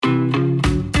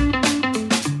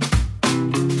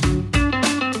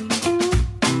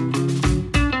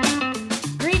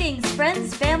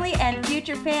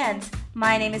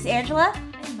My name is Angela.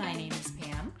 And my name is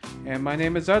Pam. And my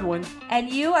name is Edwin. And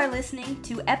you are listening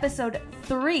to episode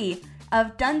 3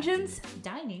 of Dungeons,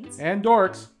 Dinings, and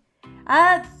Dorks.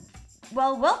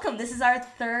 Well, welcome. This is our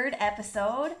 3rd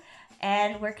episode.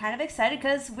 And we're kind of excited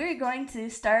because we're going to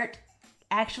start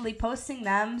actually posting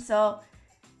them. So,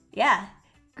 yeah.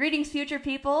 Greetings, future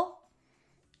people.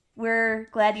 We're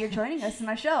glad you're joining us in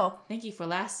our show. Thank you for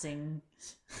lasting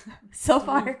so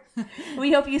far.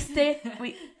 We hope you stay.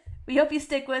 We hope you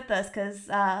stick with us because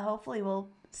hopefully we'll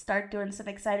start doing some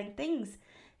exciting things,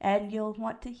 and you'll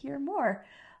want to hear more.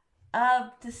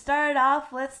 To start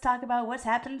off, let's talk about what's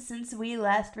happened since we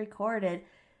last recorded.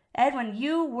 Edwin,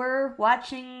 you were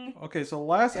watching. Okay, so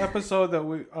last episode that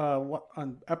we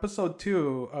on episode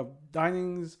 2 of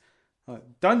Dinings.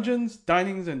 Dungeons,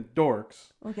 Dinings, and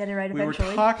Dorks. We'll get it right eventually.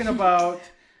 We were talking about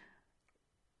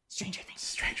Stranger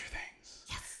Things.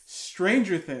 Yes.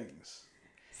 Stranger Things.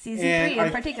 Season 3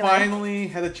 in particular. I finally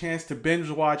had a chance to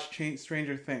binge watch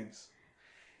Stranger Things.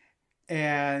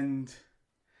 And,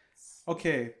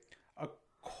 okay,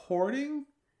 according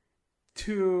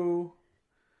to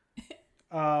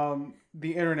the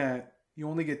internet, you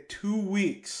only get 2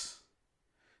 weeks.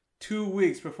 2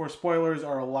 weeks before spoilers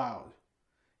are allowed.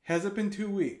 Has it been 2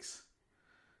 weeks?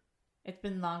 It's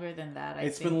been longer than that, I think.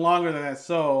 It's been longer than that.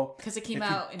 So, because it came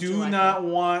out in do July. not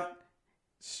want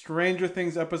Stranger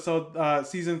Things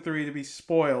season 3 to be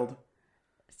spoiled.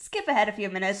 Skip ahead a few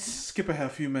minutes. Skip ahead a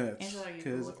few minutes. Angela, are you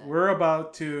Because cool with that? we're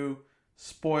about to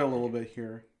spoil a little bit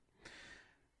here.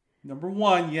 Number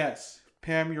 1, yes.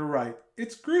 Pam, you're right.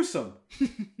 It's gruesome.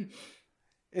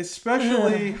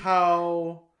 Especially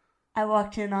how... I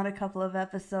walked in on a couple of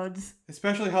episodes.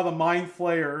 Especially how the Mind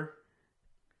Flayer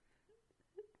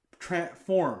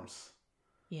transforms.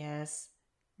 Yes.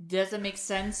 Does it make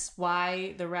sense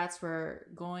why the rats were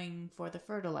going for the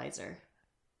fertilizer?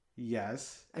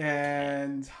 Yes.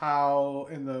 And how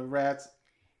in the rats,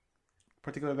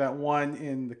 particularly that one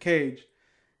in the cage,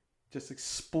 just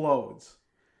explodes.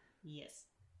 Yes.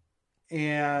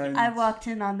 And I walked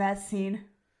in on that scene.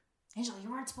 Angela,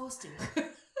 you weren't supposed to.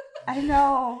 I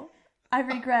know. I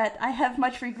regret. I have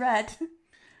much regret.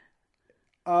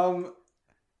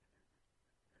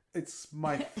 It's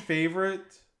my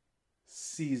favorite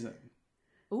season.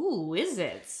 Ooh, is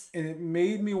it? And it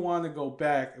made me want to go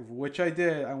back, which I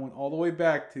did. I went all the way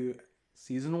back to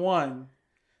season 1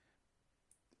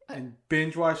 and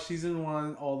binge watch season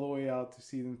 1 all the way out to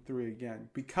season 3 again.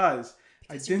 Because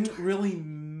I didn't really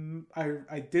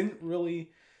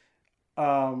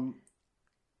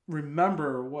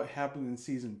remember what happened in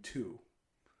season 2.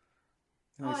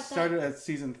 And I started at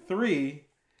season 3,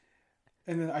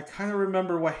 and then I kind of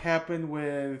remember what happened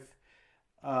with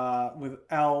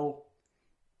Elle,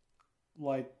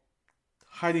 like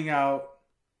hiding out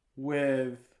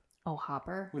with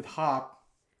Hopper. With Hop,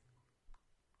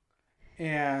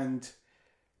 and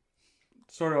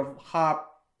sort of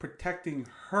Hop protecting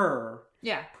her.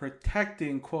 Yeah.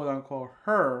 Protecting, quote unquote,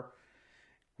 her,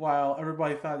 while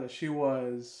everybody thought that she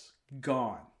was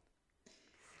gone.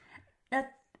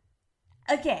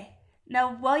 Okay.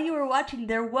 Now, while you were watching,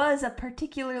 there was a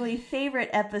particularly favorite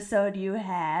episode you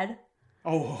had.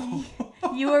 Oh.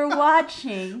 You were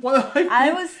watching.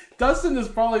 Dustin is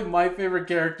probably my favorite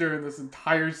character in this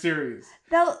entire series.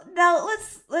 Now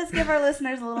let's give our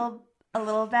listeners a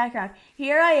little background.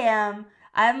 Here I am.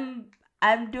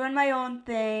 I'm doing my own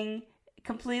thing,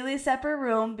 completely separate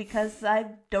room because I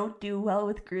don't do well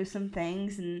with gruesome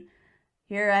things, and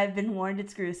here I've been warned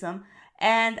it's gruesome.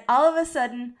 And all of a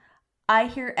sudden, I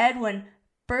hear Edwin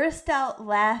burst out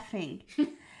laughing.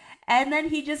 And then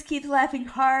he just keeps laughing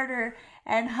harder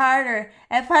and harder.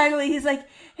 And finally he's like,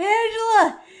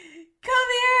 Angela, come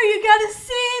here, you gotta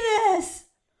see this.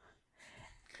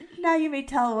 Now you may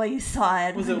tell what you saw,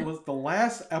 Edwin. Was the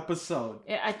last episode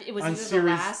It was on either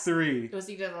series the last, 3. It was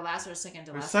either the last or second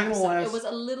to last. Second to last. It was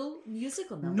a little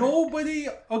musical number. Nobody...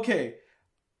 Okay.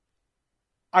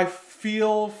 I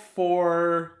feel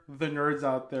for the nerds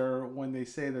out there when they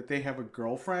say that they have a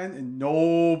girlfriend and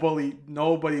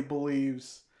nobody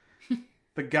believes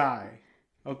the guy.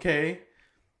 Okay?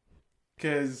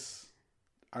 Because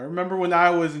I remember when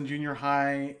I was in junior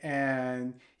high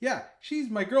and yeah, she's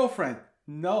my girlfriend.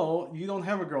 No, you don't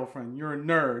have a girlfriend. You're a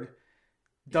nerd.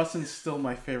 Dustin's still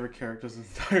my favorite character in the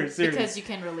entire series. Because you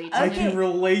can relate to I him. can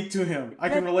relate to him. I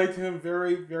can relate to him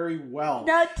very, very well.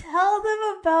 Now tell them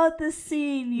about the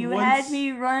scene you had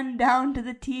me run down to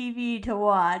the TV to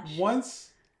watch.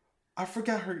 Once, I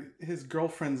forgot his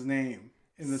girlfriend's name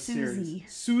in the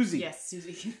series. Susie. Yes,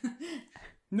 Susie.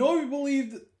 Nobody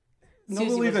believed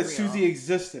that Susie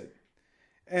existed.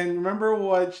 And remember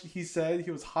what he said?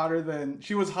 She was hotter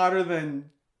than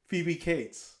Phoebe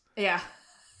Cates. Yeah.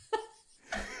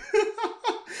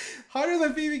 Hotter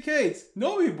than Phoebe Cates.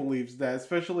 Nobody believes that,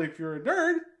 especially if you're a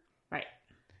nerd. Right.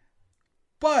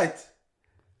 But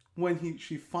when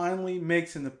she finally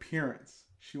makes an appearance,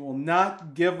 she will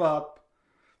not give up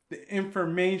the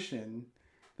information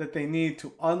that they need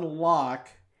to unlock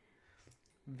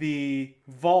the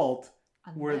vault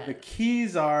where the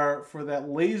keys are for that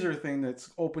laser thing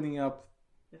that's opening up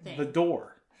the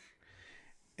door.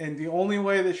 And the only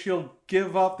way that she'll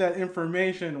give up that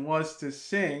information was to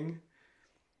sing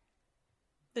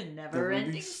the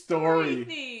Never-Ending Story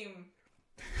theme.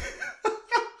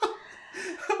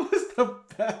 That was the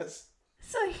best.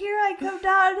 So here I come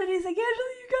down and he's like,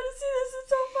 Angela, you gotta see this, it's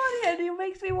so funny. And he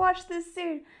makes me watch this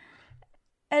scene.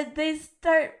 And they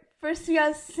start bursting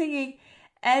out singing.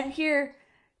 And here,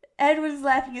 Edwin's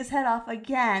laughing his head off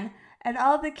again. And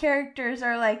all the characters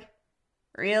are like,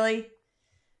 really?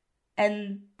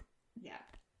 And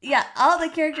yeah, all the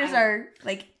characters are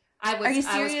like, are you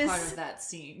serious? I was part of that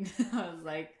scene. I was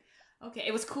like, okay,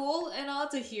 it was cool and all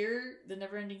to hear the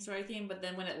Never-Ending Story theme, but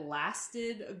then when it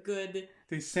lasted a good...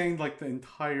 They sang like the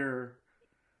entire...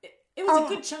 It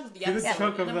was a good chunk of the episode. Good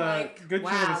chunk of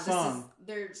the song.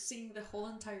 They're singing the whole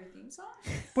entire theme song?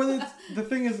 But the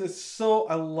thing is,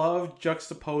 I love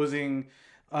juxtaposing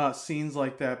scenes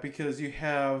like that because you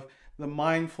have the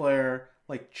Mind Flayer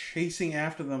like chasing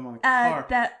after them on a car.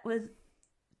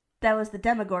 That was the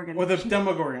Demogorgon. Or the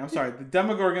Demogorgon. I'm sorry. The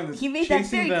Demogorgon is chasing them. You made that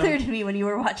very clear to me when you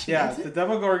were watching it. Yeah, the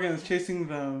Demogorgon is chasing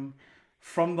them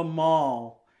from the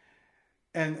mall.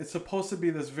 And it's supposed to be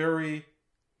this very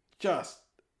just,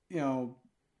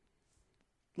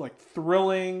 like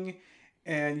thrilling.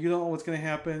 And you don't know what's going to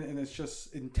happen. And it's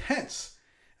just intense.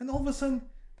 And all of a sudden,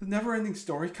 the Never-Ending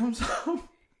Story comes up.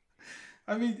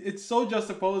 I mean, it's so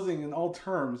juxtaposing in all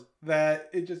terms that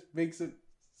it just makes it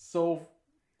so...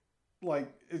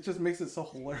 it just makes it so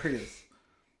hilarious.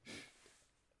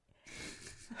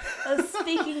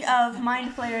 Speaking of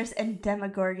Mind Flayers and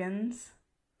Demogorgons,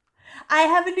 I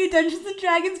have a new Dungeons &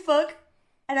 Dragons book,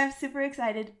 and I'm super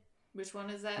excited. Which one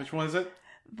is that? Which one is it?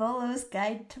 Volo's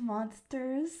Guide to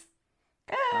Monsters.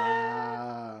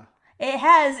 It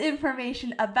has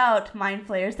information about Mind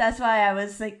Flayers. That's why I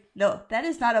was like, no, that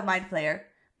is not a Mind Flayer.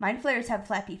 Mind Flayers have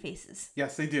flappy faces.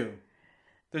 Yes, they do.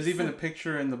 There's even a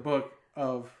picture in the book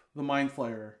of the Mind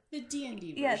Flayer. The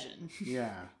D&D version.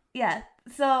 Yeah. Yeah.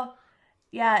 So,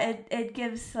 yeah, it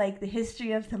gives like the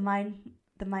history of the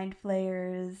Mind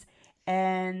Flayers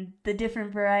and the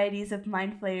different varieties of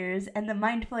Mind Flayers and the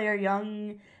Mind Flayer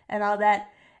Young and all that.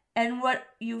 And what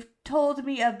you've told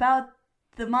me about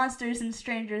the monsters in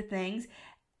Stranger Things,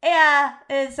 yeah,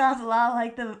 it sounds a lot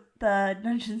like the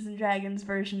Dungeons & Dragons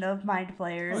version of Mind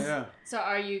Flayers. Oh, yeah. So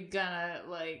are you gonna,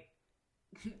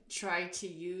 try to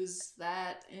use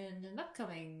that in an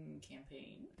upcoming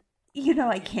campaign?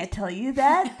 I can't tell you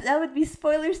that. That would be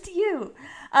spoilers to you.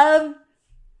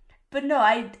 But no,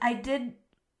 I did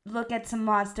look at some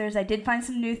monsters. I did find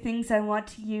some new things I want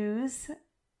to use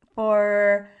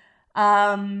for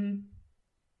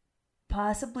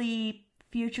possibly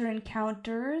future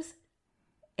encounters.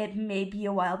 It may be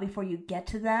a while before you get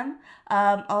to them.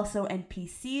 Also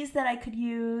NPCs that I could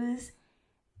use.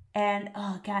 And,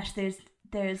 oh gosh,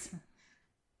 there's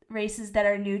races that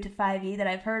are new to 5e that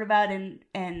I've heard about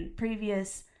in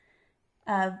previous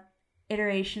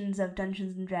iterations of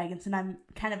Dungeons & Dragons, and I'm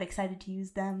kind of excited to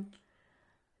use them.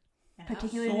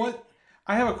 Particularly... So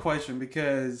I have a question,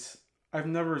 because I've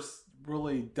never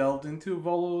really delved into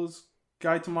Volo's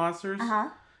Guide to Monsters. Uh-huh.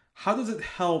 How does it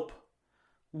help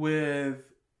with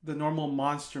the normal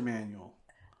monster manual?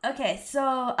 Okay,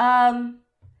 so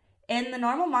in the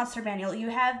normal monster manual, you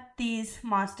have these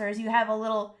monsters. You have a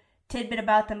little tidbit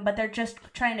about them, but they're just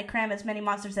trying to cram as many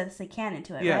monsters as they can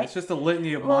into it, yeah, right? It's just a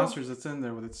litany of monsters that's in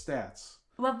there with its stats.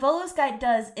 What Volo's Guide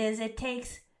does is it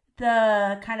takes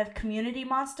the kind of community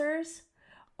monsters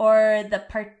or the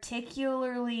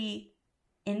particularly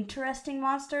interesting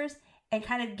monsters and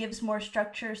kind of gives more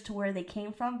structures to where they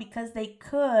came from, because they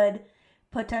could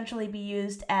potentially be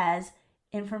used as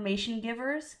information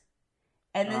givers.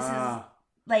 And this is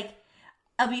like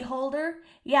a beholder.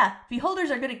 Yeah, beholders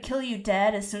are going to kill you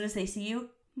dead as soon as they see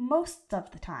you, most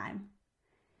of the time.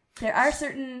 There are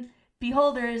certain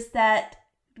beholders that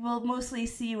will mostly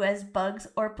see you as bugs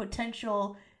or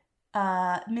potential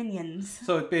minions.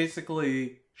 So it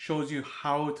basically shows you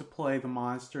how to play the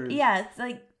monsters. Yeah, it's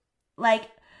like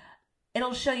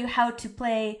it'll show you how to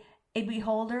play a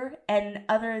beholder and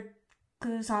other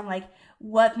clues on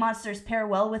what monsters pair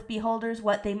well with beholders,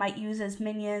 what they might use as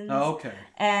minions. Oh, okay.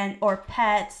 Or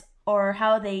pets, or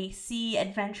how they see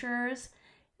adventurers,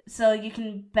 so you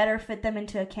can better fit them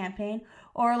into a campaign.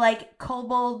 or like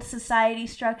kobold society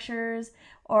structures,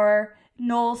 or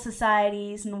gnoll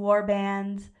societies and war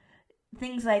bands,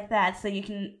 things like that, so you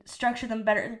can structure them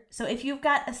better. So if you've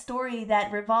got a story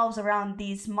that revolves around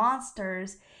these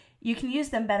monsters, you can use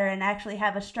them better and actually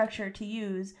have a structure to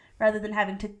use rather than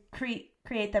having to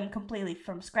create them completely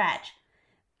from scratch.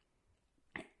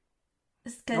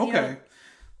 Okay,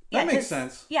 that makes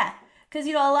sense. Yeah, because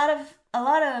a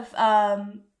lot of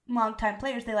longtime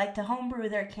players, they like to homebrew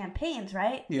their campaigns,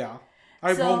 right? Yeah,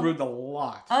 I've homebrewed a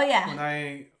lot. Oh yeah, when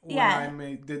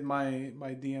I did my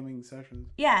DMing sessions.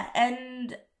 Yeah,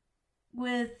 and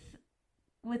with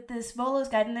this Volo's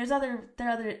guide, and there's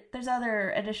other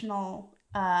additional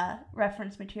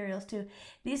reference materials too.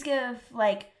 These give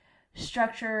like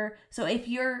structure. So if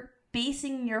you're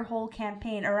basing your whole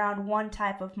campaign around one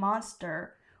type of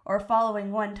monster or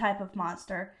following one type of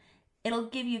monster, it'll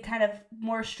give you kind of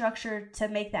more structure to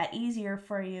make that easier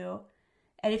for you.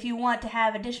 And if you want to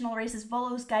have additional races,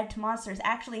 Volo's Guide to Monsters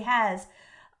actually has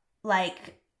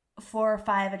like 4 or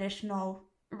 5 additional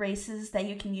races that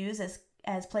you can use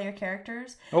as player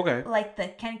characters. Okay. Like the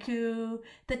Kenku,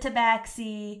 the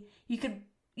Tabaxi. You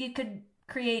could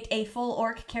create a full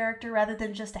orc character rather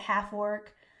than just a half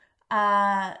orc.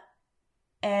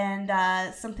 And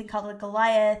something called a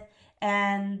Goliath,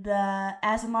 and the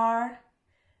Azamar,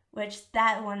 which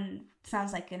that one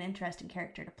sounds like an interesting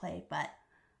character to play, but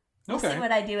we'll see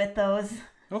what I do with those.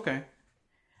 Okay.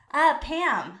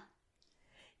 Pam,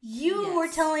 you were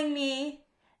telling me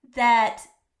that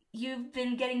you've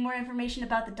been getting more information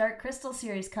about the Dark Crystal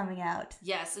series coming out.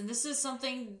 Yes, and this is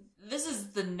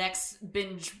the next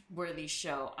binge-worthy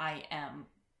show I am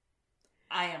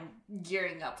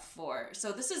gearing up for.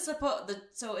 So this is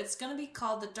so it's going to be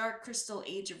called The Dark Crystal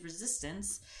Age of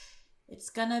Resistance. It's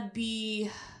going to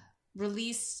be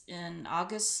released in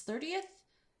August 30th.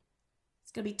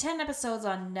 It's going to be 10 episodes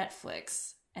on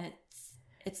Netflix, and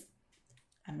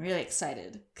I'm really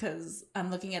excited because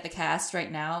I'm looking at the cast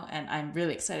right now, and I'm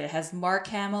really excited. It has Mark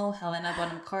Hamill, Helena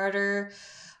Bonham Carter,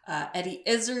 Eddie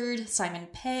Izzard, Simon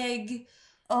Pegg.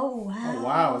 Oh wow! Oh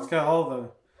wow! It's got all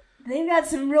the. They've got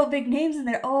some real big names in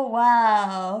there. Oh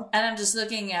wow! And I'm just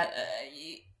looking at.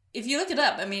 If you look it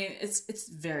up, I mean, it's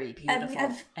very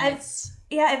beautiful. I've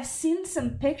seen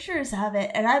some pictures of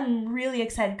it, and I'm really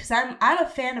excited because I'm a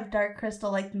fan of Dark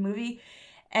Crystal, like the movie,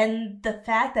 and the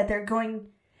fact that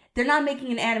they're not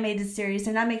making an animated series,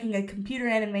 they're not making a computer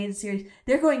animated series,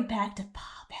 they're going back to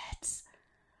puppets.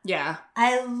 Yeah.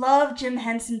 I love Jim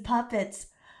Henson puppets.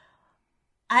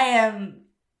 I am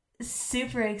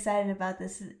super excited about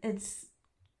this.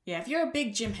 Yeah, if you're a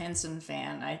big Jim Henson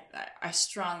fan, I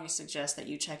strongly suggest that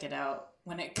you check it out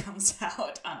when it comes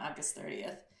out on August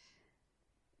 30th.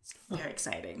 It's very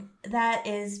exciting. That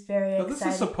is very exciting. This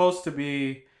is supposed to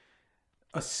be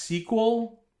a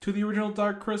sequel to the original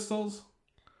Dark Crystals?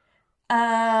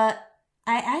 I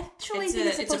actually think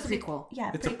it's supposed a prequel. To be,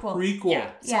 yeah, it's prequel. A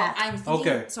prequel. Yeah. I'm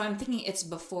thinking it's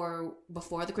before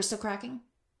the crystal cracking.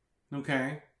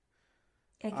 Okay.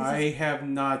 Yeah, I have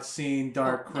not seen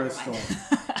Dark Crystal.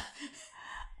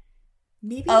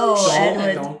 Maybe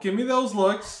Edward. Don't give me those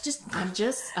looks.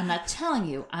 I'm not telling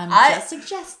you. I'm just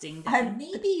suggesting that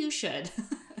maybe you should.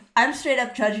 I'm straight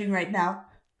up judging right now.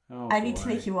 Oh, I need to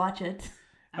make you watch it.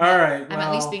 I'm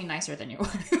at least being nicer than you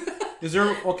are. Is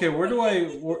there, okay,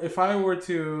 if I were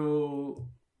to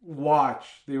watch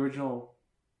the original,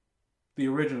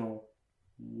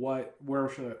 where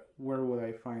would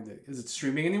I find it? Is it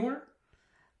streaming anywhere?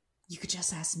 You could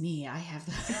just ask me. I have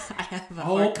a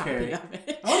hard copy of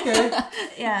it. Okay.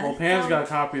 Yeah. Well, Pam's got a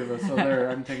copy of it, so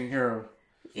I'm taking care of.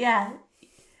 Yeah.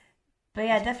 But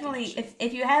yeah, definitely,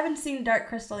 if you haven't seen Dark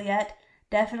Crystal yet,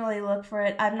 definitely look for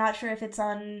it. I'm not sure if it's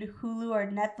on Hulu or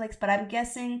Netflix, but I'm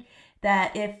guessing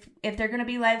that if they're going to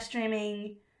be live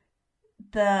streaming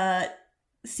the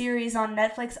series on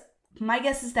Netflix, my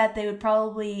guess is that they would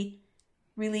probably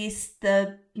release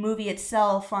the movie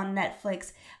itself on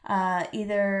Netflix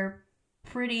either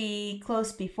pretty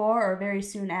close before or very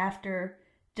soon after,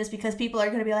 just because people are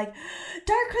going to be like,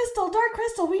 Dark Crystal,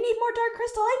 we need more Dark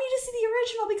Crystal, I need to see the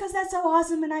original because that's so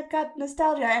awesome and I've got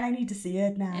nostalgia and I need to see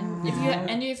it now.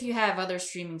 And if you have other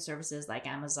streaming services like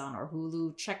Amazon or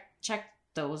Hulu, check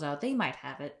those out. They might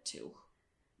have it too.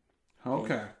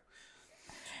 Okay.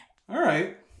 All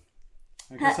right.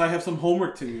 I guess I have some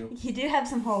homework to do. You do have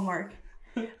some homework.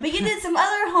 But you did some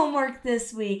other homework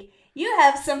this week. You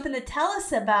have something to tell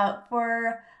us about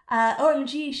for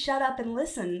OMG, Shut Up and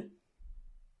Listen.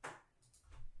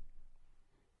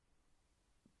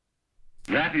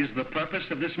 That is the purpose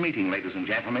of this meeting, ladies and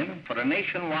gentlemen, for a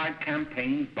nationwide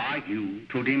campaign by you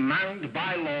to demand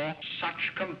by law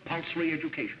such compulsory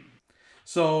education.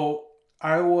 So,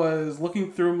 I was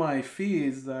looking through my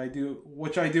feeds that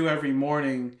which I do every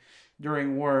morning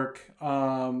during work,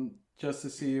 just to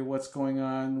see what's going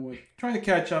on with trying to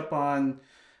catch up on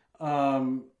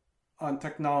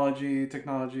technology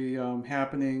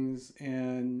happenings.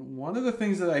 And one of the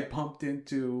things that I bumped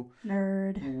into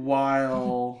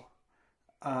while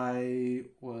I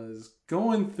was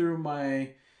going through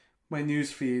my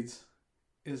news feeds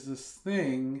is this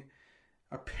thing.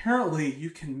 Apparently, you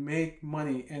can make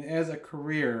money, and as a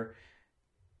career,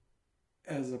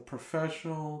 as a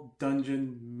professional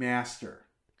dungeon master.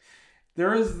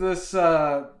 There is this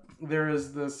article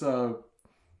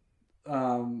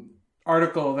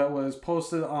that was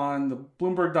posted on the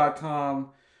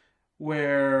Bloomberg.com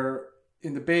where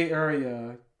in the Bay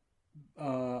Area,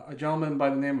 a gentleman by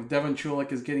the name of Devin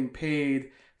Chulik is getting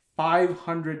paid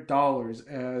 $500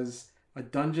 as a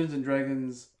Dungeons and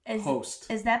Dragons host.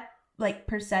 Is that like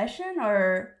per session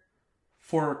or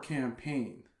for a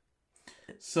campaign?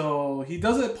 So he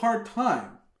does it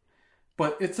part-time,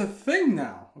 but it's a thing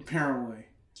now, apparently.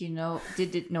 Do you know,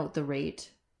 did it note the rate?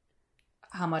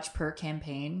 How much per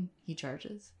campaign he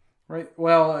charges? Right.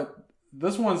 Well,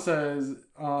 this one says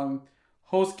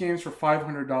host games for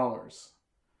 $500.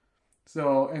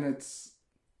 So, and it's...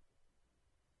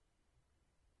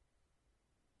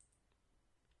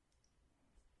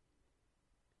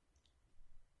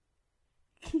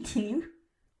 Continue.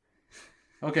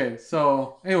 Okay,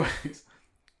 so anyways.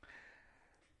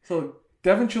 So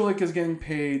Devin Chulik is getting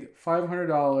paid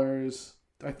 $500.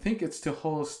 I think it's to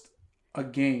host a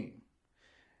game.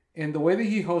 And the way that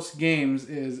he hosts games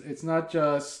is it's not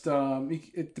just...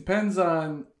 it depends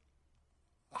on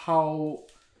how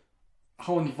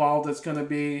involved it's going to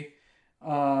be.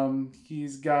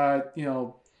 He's got,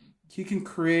 he can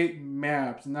create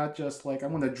maps, not just like I'm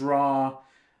going to draw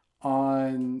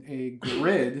on a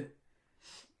grid,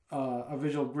 a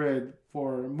visual grid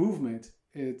for movement.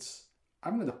 It's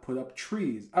I'm going to put up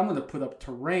trees. I'm going to put up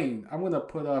terrain. I'm going to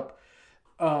put up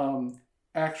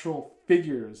actual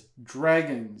figures,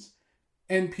 dragons,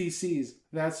 NPCs,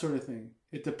 that sort of thing.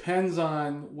 It depends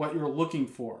on what you're looking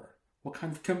for, what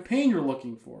kind of campaign you're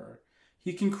looking for.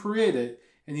 He can create it,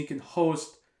 and he can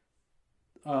host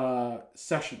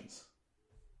sessions.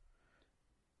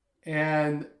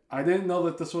 And I didn't know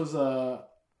that this was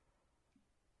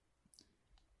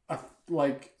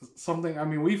like something. I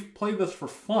mean, we've played this for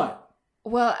fun.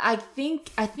 Well, I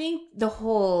think the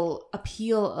whole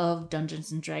appeal of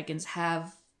Dungeons and Dragons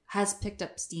has picked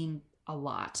up steam a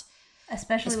lot,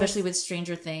 especially with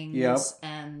Stranger Things, yep.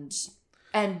 and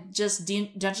just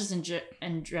Dungeons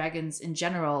and Dragons in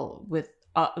general, with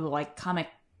like comic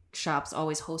shops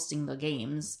always hosting the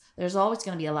games. There's always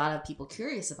going to be a lot of people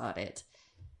curious about it.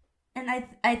 And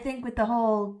I think with the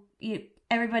whole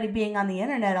everybody being on the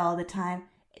internet all the time,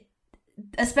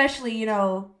 especially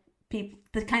people,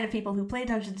 the kind of people who play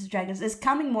Dungeons and Dragons, is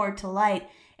coming more to light,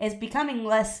 is becoming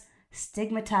less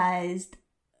stigmatized.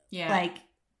 Yeah.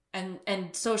 And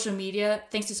social media,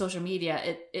 thanks to social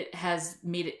media, it has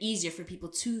made it easier for people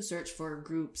to search for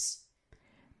groups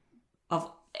of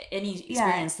any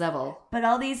experience level. But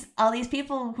all these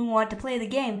people who want to play the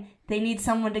game, they need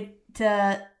someone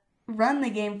to run the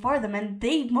game for them, and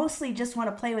they mostly just want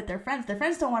to play with their friends. Their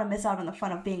friends don't want to miss out on the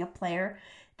fun of being a player.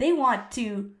 They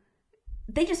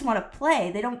just want to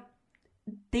play.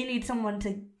 They need someone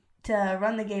to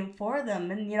run the game for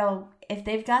them. And if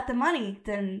they've got the money,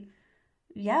 then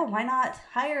yeah, why not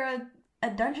hire a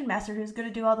dungeon master who's going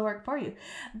to do all the work for you?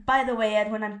 By the way,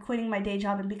 Edwin, I'm quitting my day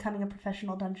job and becoming a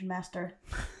professional dungeon master.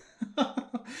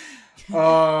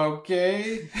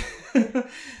 Okay.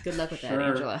 Good luck with that,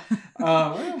 Angela.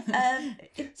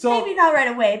 So maybe not right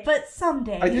away, but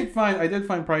someday. I did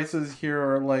find prices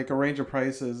here, like a range of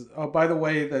prices. Oh, by the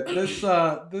way, that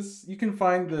this you can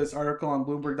find this article on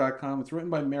Bloomberg.com. It's written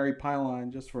by Mary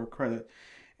Pylon, just for credit,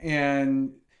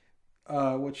 and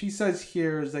what she says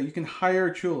here is that you can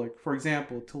hire Chulik, for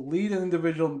example, to lead an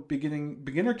individual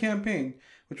beginner campaign,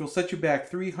 which will set you back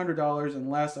 $300 and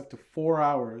last up to 4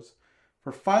 hours.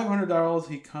 For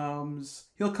 $500,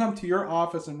 he'll come to your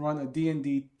office and run a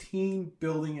D&D team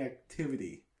building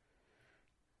activity.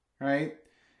 Right?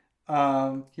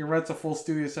 He rents a full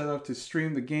studio setup to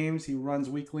stream the games he runs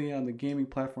weekly on the gaming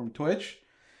platform Twitch,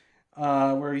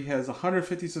 where he has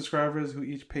 150 subscribers who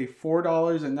each pay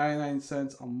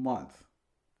 $4.99 a month.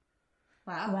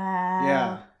 Wow.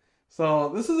 Yeah. So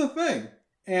this is a thing.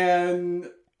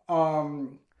 And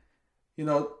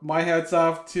my hats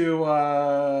off to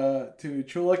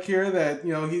Chulik here that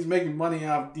he's making money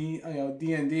off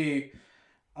D&D.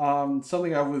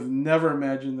 Something I would have never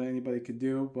imagined that anybody could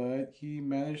do, but he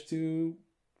managed to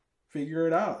figure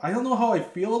it out. I don't know how I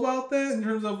feel about that in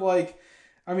terms of like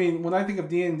I mean, when I think of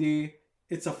D&D,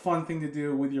 it's a fun thing to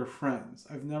do with your friends.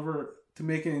 I've never to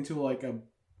make it into like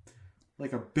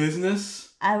a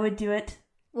business. I would do it.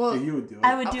 Well, Yeah, you would do it.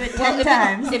 I would do it 10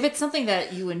 times. If it's something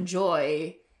that you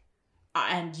enjoy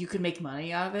and you could make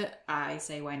money out of it, I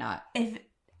say why not? If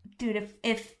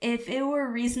it were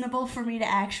reasonable for me to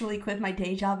actually quit my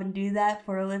day job and do that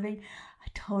for a living, I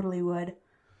totally would.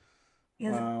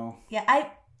 Because, Wow. yeah,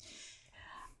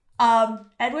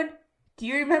 Edwin, do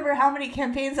you remember how many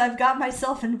campaigns I've got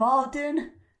myself involved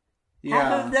in? Yeah.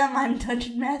 Half of them I'm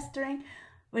dungeon mastering,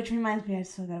 which reminds me I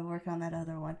still gotta work on that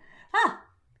other one.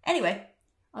 Anyway.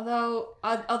 Although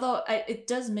it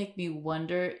does make me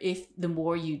wonder if the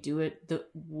more you do it,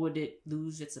 would it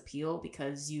lose its appeal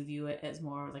because you view it as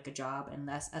more like a job and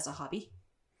less as a hobby?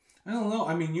 I don't know.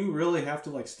 I mean, you really have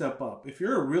to like step up. If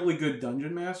you're a really good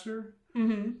dungeon master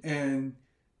and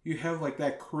you have like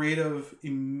that creative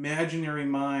imaginary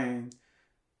mind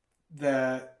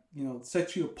that, you know,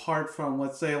 sets you apart from,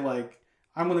 let's say, like,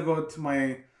 I'm going to go to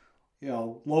my, you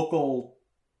know, local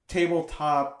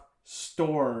tabletop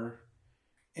store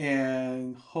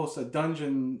and host a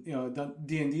dungeon, you know,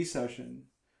 D&D session,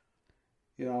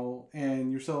 you know, and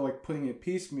you're sort of like putting it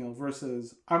piecemeal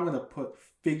versus I'm going to put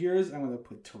figures, I'm going to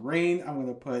put terrain, I'm going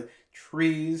to put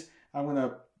trees, I'm going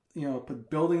to, you know, put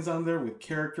buildings on there with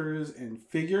characters and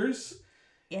figures.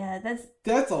 Yeah,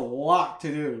 that's a lot to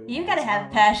do. You gotta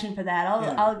have passion for that.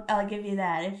 I'll give you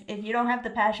that. If you don't have the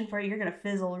passion for it, you're gonna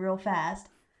fizzle real fast.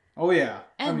 Oh yeah,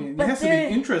 I mean, it has to be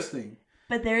interesting.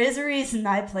 But there is a reason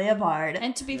I play a bard.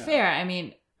 And to be fair, I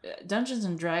mean, Dungeons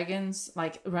and Dragons,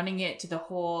 like running it to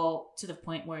the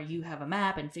point where you have a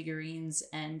map and figurines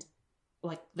and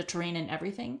like the terrain and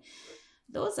everything,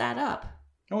 those add up.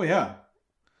 Oh yeah.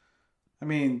 I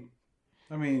mean,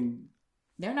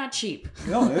 they're not cheap.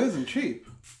 No, it isn't cheap.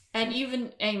 And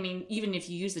even if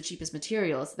you use the cheapest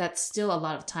materials, that's still a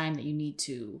lot of time that you need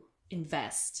to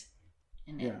invest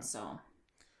in it. So,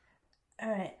 all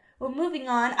right. Well, moving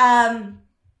on.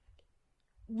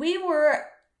 We were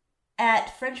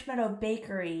at French Meadow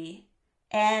Bakery,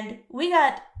 and we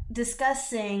got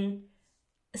discussing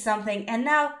something, and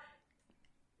now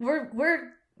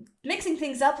we're mixing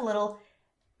things up a little.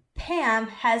 Pam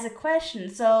has a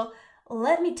question, so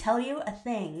let me tell you a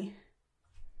thing.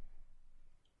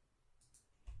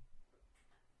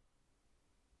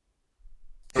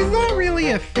 Is that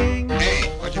really a thing? Hey,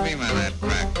 what you mean by that,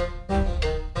 crack?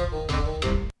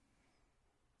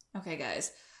 okay,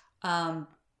 guys.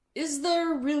 Is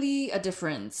there really a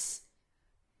difference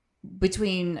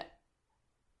between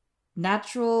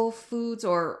natural foods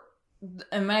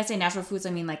and when I say natural foods,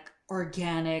 I mean like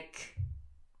organic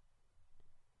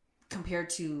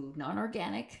compared to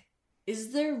non-organic?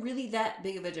 Is there really that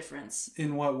big of a difference?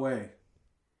 In what way?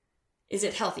 Is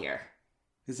it healthier?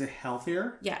 Is it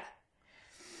healthier? Yeah.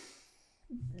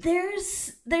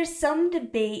 There's some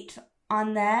debate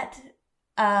on that.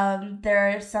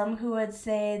 There are some who would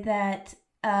say that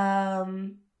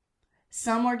some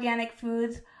organic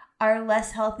foods are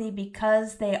less healthy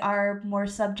because they are more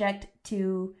subject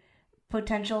to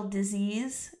potential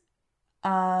disease,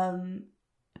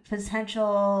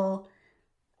 potential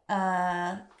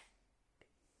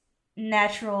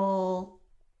natural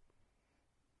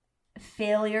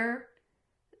failure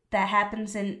that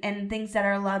happens in things that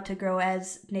are allowed to grow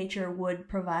as nature would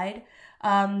provide.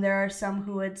 There are some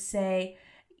who would say,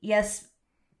 yes,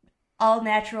 all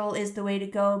natural is the way to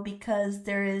go because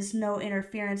there is no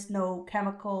interference, no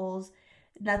chemicals,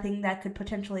 nothing that could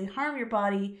potentially harm your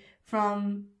body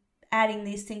from adding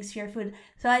these things to your food.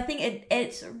 So I think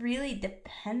it's really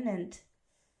dependent.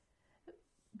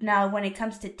 Now, when it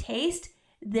comes to taste,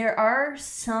 there are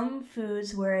some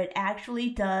foods where it actually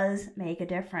does make a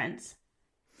difference.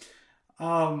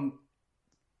 For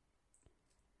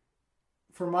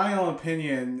my own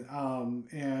opinion,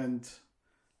 and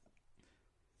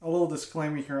a little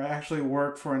disclaimer here, I actually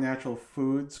work for a natural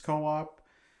foods co-op,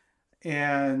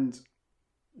 and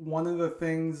one of the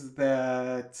things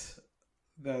that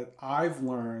I've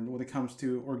learned when it comes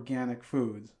to organic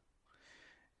foods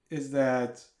is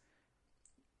that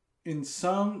in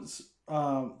some,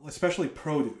 especially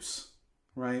produce,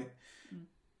 right?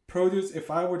 Produce,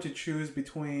 if I were to choose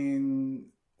between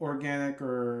organic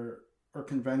or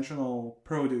conventional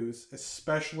produce,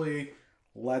 especially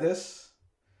lettuce,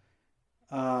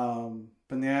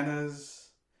 bananas,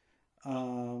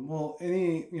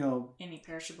 any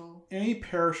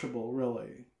perishable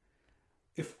really.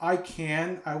 If I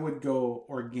can, I would go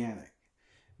organic,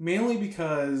 mainly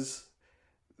because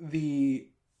the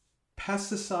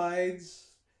pesticides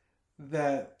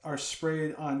that are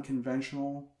sprayed on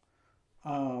conventional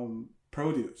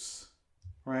produce,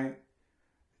 right?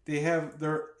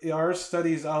 there are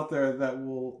studies out there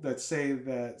that say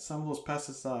that some of those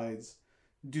pesticides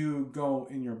do go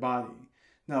in your body.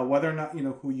 Now, whether or not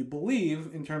who you believe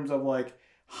in terms of like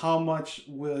how much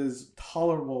was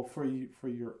tolerable for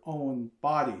your own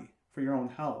body, for your own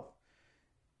health,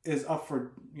 is up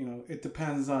for it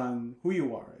depends on who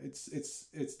you are. It's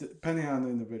depending on the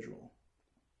individual.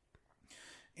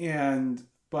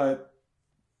 But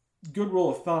good rule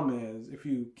of thumb is if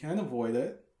you can avoid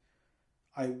it,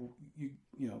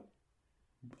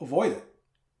 avoid it.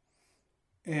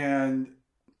 And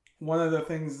one of the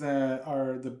things that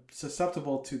are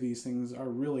susceptible to these things are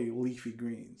really leafy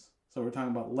greens. So we're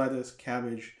talking about lettuce,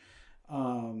 cabbage,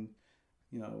 kale.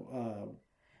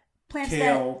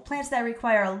 Plants that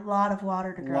require a lot of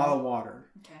water to grow. A lot of water.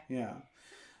 Okay. Yeah.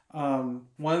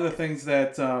 One of the things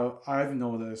that I've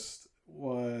noticed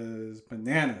was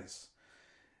bananas.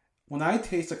 When I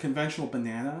taste a conventional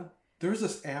banana, there's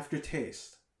this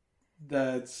aftertaste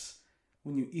that's,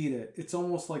 when you eat it, it's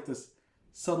almost like this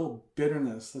subtle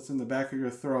bitterness that's in the back of your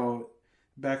throat,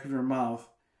 back of your mouth,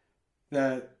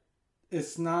 that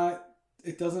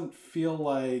it doesn't feel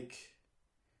like,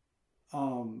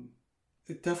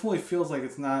 it definitely feels like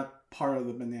it's not part of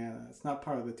the banana. It's not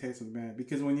part of the taste of the banana.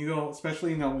 Because when you go,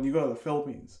 especially, when you go to the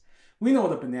Philippines, we know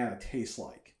what a banana tastes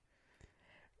like.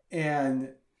 And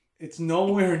it's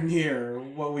nowhere near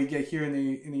what we get here in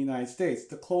the United States.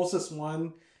 The closest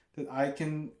one that I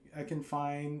can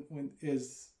find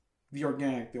is the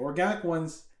organic. The organic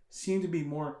ones seem to be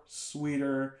more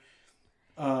sweeter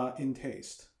in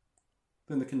taste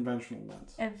than the conventional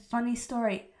ones. A funny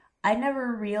story. I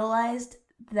never realized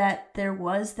that there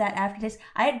was that aftertaste.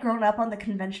 I had grown up on the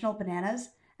conventional bananas,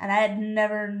 and I had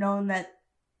never known that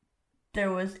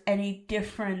there was any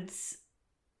difference.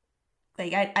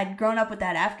 Like, I'd grown up with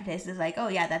that aftertaste. It's like, oh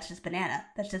yeah, that's just banana.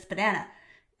 That's just banana.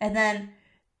 And then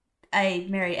I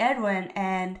marry Edwin,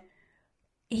 and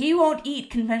he won't eat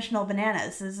conventional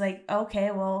bananas. It's like,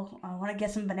 okay, well, I want to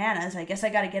get some bananas. I guess I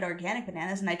got to get organic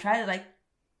bananas. And I tried it, like,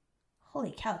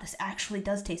 holy cow, this actually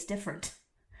does taste different.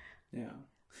 Yeah.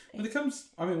 When it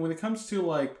comes to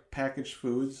like packaged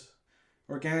foods,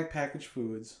 organic packaged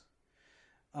foods,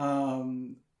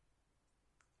 I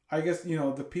guess,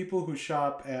 the people who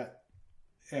shop at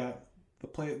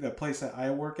the place that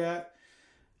I work at,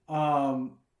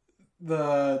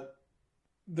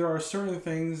 there are certain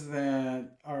things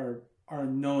that are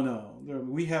no-no.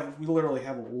 We literally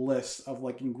have a list of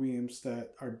like ingredients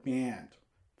that are banned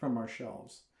from our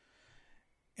shelves.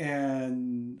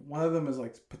 And one of them is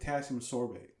like potassium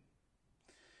sorbate.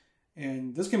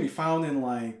 And this can be found in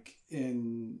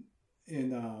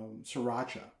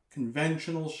sriracha,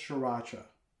 conventional sriracha,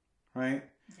 right?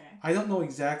 Okay. I don't know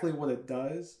exactly what it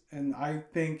does, and I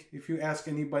think if you ask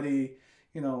anybody,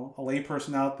 a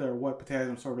layperson out there what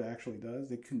potassium sorbate actually does,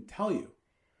 they couldn't tell you.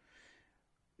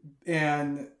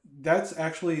 And that's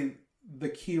actually the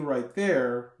key right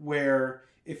there, where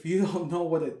if you don't know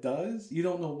what it does, you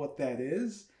don't know what that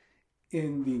is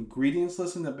in the ingredients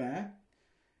list in the back,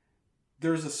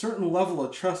 there's a certain level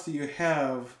of trust that you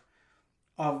have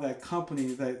of that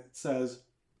company that says,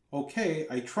 okay,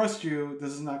 I trust you.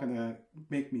 This is not going to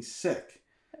make me sick.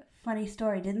 Funny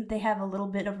story. Didn't they have a little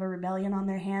bit of a rebellion on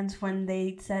their hands when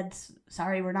they said,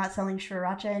 sorry, we're not selling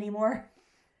sriracha anymore?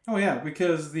 Oh, yeah,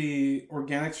 because the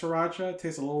organic sriracha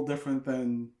tastes a little different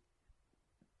than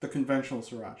the conventional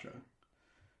sriracha.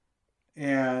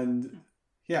 And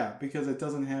yeah, because it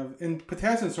doesn't have... And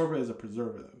potassium sorbate is a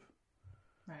preservative.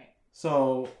 Right.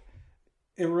 So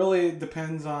it really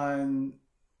depends on,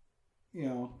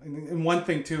 and one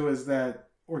thing too is that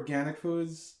organic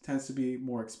foods tends to be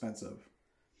more expensive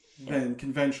than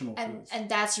conventional foods. And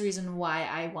that's the reason why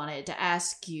I wanted to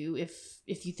ask you if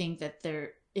you think that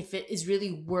if it is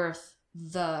really worth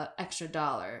the extra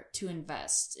 $1 to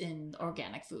invest in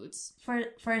organic foods.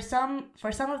 For some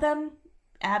of them,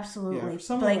 absolutely. Yeah, for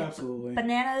some of them, absolutely.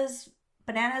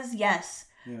 Bananas, yes.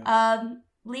 Yeah.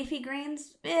 Leafy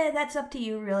greens, that's up to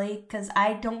you, really, because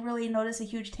I don't really notice a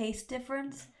huge taste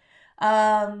difference.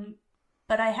 But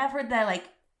I have heard that, like,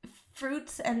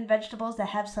 fruits and vegetables that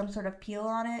have some sort of peel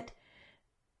on it,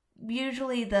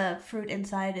 usually the fruit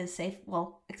inside is safe,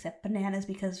 well, except bananas,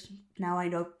 because now I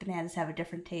know bananas have a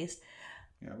different taste.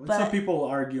 Yeah, but some people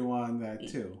argue on that,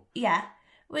 too. Yeah.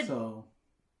 But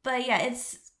yeah,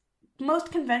 it's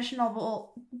most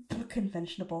conventional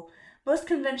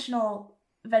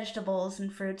vegetables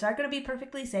and fruits are going to be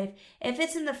perfectly safe. If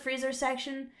it's in the freezer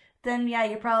section, then yeah,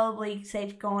 you're probably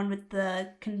safe going with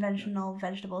the conventional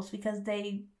vegetables, because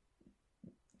the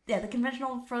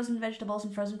conventional frozen vegetables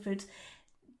and frozen fruits,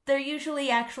 they're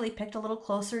usually actually picked a little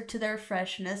closer to their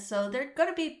freshness, so they're going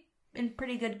to be in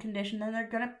pretty good condition, then they're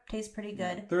gonna taste pretty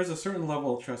good. There's a certain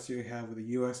level of trust you have with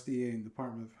the USDA and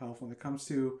Department of Health when it comes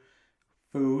to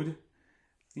food.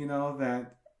 You know,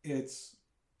 that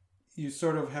you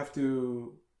sort of have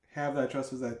to have that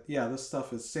trust, is that this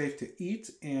stuff is safe to eat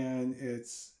and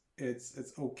it's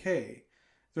okay.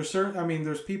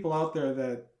 There's people out there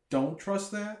that don't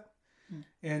trust that,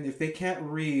 and if they can't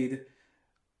read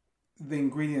the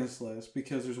ingredients list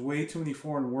because there's way too many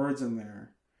foreign words in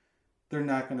there, they're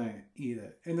not gonna eat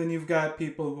it. And then you've got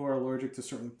people who are allergic to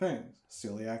certain things.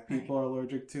 Celiac people are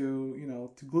allergic to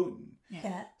gluten.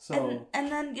 Yeah. So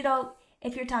and then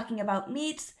if you're talking about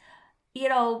meats,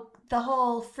 the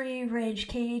whole free range,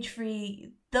 cage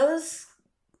free, those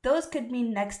could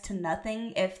mean next to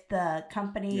nothing if the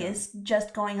company is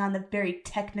just going on the very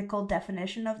technical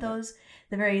definition of those,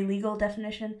 the very legal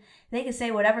definition. They can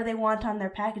say whatever they want on their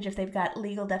package if they've got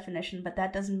legal definition, but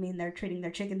that doesn't mean they're treating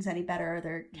their chickens any better or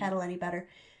their cattle any better.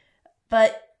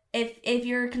 But if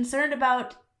you're concerned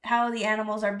about how the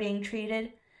animals are being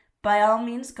treated, by all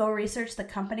means, go research the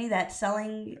company that's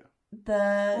selling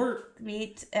the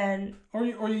meat. Or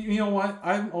you know what?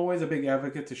 I'm always a big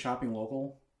advocate to shopping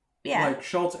local. Yeah. Like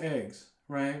Schultz Eggs,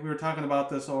 right? We were talking about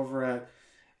this over at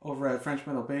French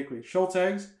Meadow Bakery. Schultz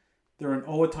Eggs, they're in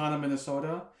Owatonna,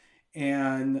 Minnesota,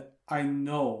 and I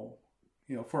know,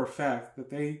 for a fact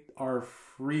that they are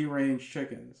free-range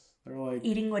chickens. They're like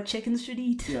eating what chickens should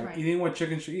eat. Yeah, eating what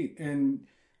chickens should eat. And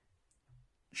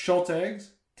Schultz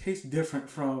Eggs taste different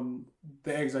from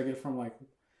the eggs I get from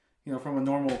from a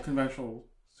normal conventional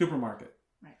supermarket.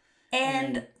 Right.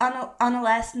 And on a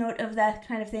last note of that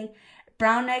kind of thing,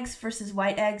 brown eggs versus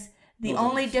white eggs, the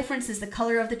only difference is the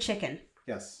color of the chicken.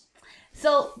 Yes.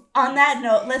 So on that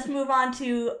note, let's move on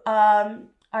to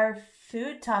our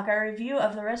food talk, our review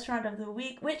of the restaurant of the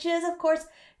week, which is, of course,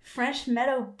 French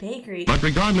Meadow Bakery. But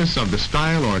regardless of the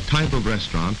style or type of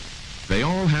restaurant, they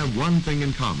all have one thing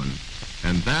in common,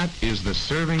 and that is the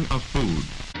serving of food.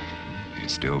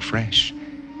 It's still fresh,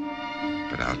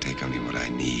 but I'll take only what I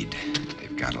need.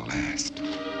 They've got to last.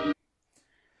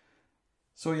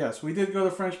 So yes, we did go to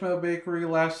French Meadow Bakery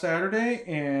last Saturday,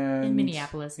 and in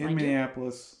Minneapolis.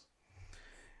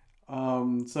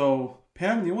 So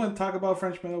Pam, you want to talk about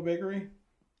French Meadow Bakery?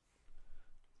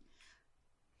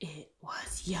 It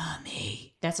was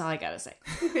yummy. That's all I gotta say.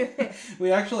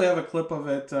 We actually have a clip of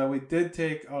it. We did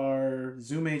take our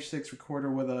Zoom H6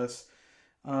 recorder with us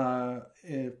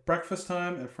at breakfast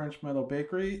time at French Meadow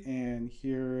Bakery, and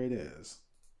here it is.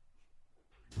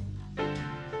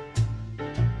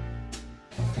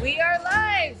 We are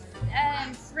live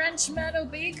at French Meadow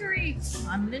Bakery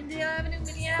on Lyndale Avenue,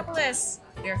 Minneapolis.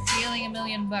 We're feeling $1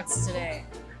 million today.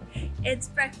 It's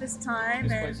breakfast time,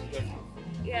 and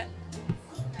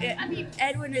I mean,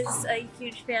 Edwin is a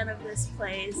huge fan of this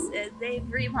place. They've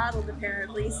remodeled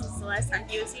apparently since the last time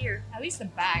he was here. At least the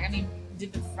back. I mean,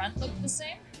 did the front look the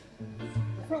same?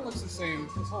 The front looks the same.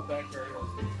 This whole back area.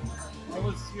 I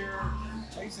was here.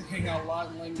 I used to hang out a lot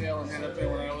in Lyndale and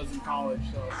Hennepin when I was in college.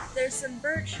 So there's some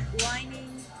birch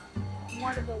lining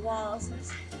one of the walls.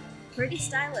 It's pretty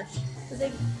stylish.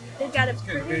 They've got a it's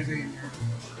pretty busy in here.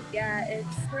 Yeah,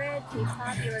 it's a pretty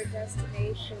popular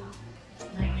destination.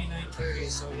 99:30,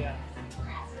 so yeah.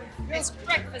 It's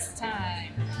breakfast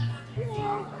time.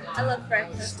 Yeah. I love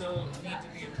breakfast. I still need to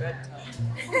be in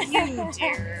bedtime. You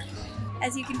dear.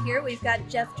 As you can hear, we've got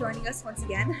Jeff joining us once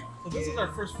again. So this is our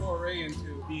first foray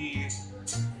into the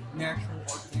natural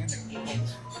organic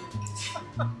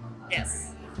world.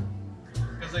 Yes.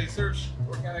 Because they search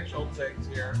organic Schultz eggs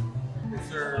here. They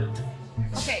serve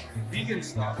vegan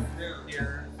stuff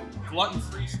here,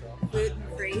 gluten-free stuff.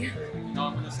 Gluten-free. No,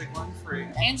 I'm going to say gluten-free.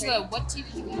 Angela, what tea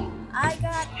did you get? I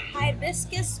got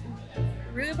hibiscus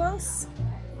rooibos,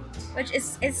 which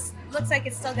looks like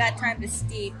it's still got time to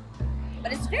steep,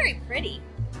 but it's very pretty.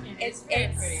 It's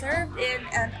served in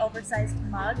an oversized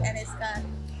mug, and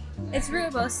it's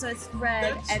rooibos, so it's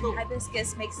red, and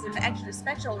hibiscus makes it an extra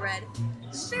special red.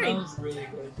 It smells really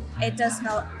good. It does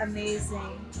smell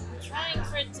amazing. Trying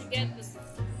for it to get this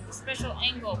special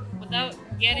angle without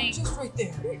getting just right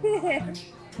there.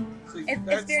 See,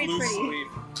 it's very loose pretty. Leaf.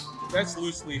 That's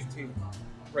loose leaf tea,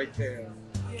 right there.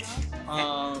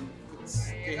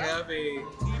 They have a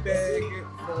tea bag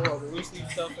full of loose leaf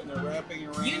stuff, and they're wrapping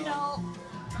around. You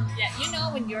know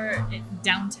when you're in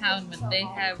downtown when they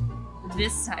have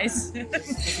this size.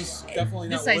 This is definitely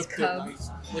this not size cup.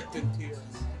 Lipton tea.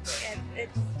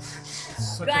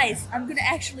 Guys, I'm gonna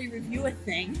actually review a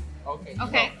thing. Okay.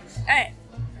 Alright.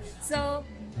 So,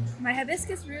 my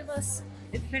hibiscus rooibos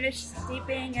finished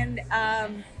steeping, and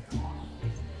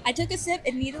I took a sip.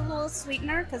 It needed a little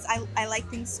sweetener because I like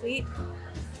things sweet.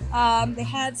 They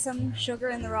had some sugar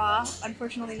in the raw.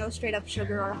 Unfortunately, no straight up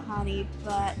sugar or honey,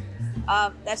 but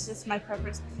that's just my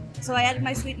preference. So I added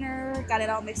my sweetener, got it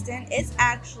all mixed in. It's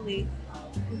actually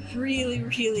really,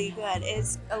 really good.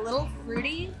 It's a little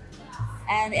fruity,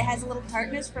 and it has a little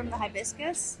tartness from the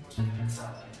hibiscus.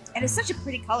 And it's such a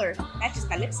pretty color. Matches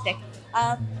my lipstick.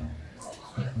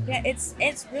 Yeah,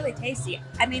 it's really tasty.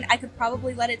 I mean, I could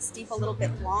probably let it steep a little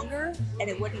bit longer, and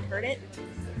it wouldn't hurt it.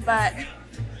 But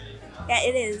yeah,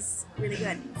 it is really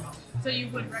good. So you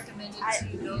would recommend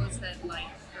it to those that like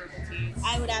herbal teas?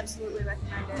 I would absolutely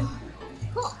recommend it.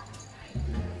 Cool.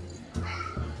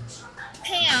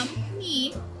 Pam,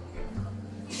 me,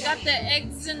 got the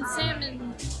eggs and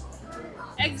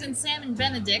salmon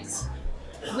Benedict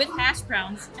with hash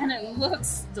browns, and it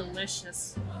looks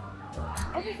delicious.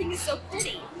 Everything is so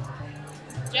pretty.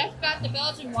 Jeff got the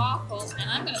Belgian waffles, and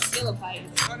I'm gonna steal a bite.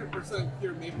 100%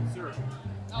 pure maple syrup.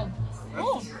 Oh.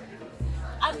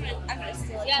 I'm gonna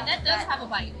steal it. Yeah, that does have a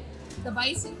bite. The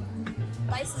bison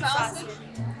sausage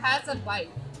has a bite.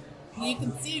 You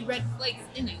can see red flakes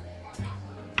in it.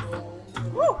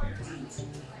 Woo!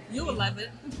 You will love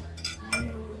it.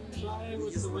 Try it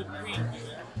with the whipped cream.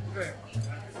 Okay.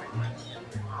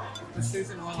 This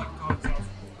tastes a lot like cod sauce.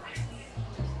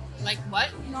 Like what?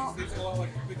 No. It tastes a lot like,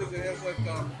 because it has like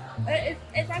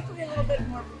It's actually a little bit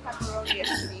more pepperoni-ish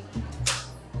to me.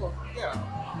 Well, yeah.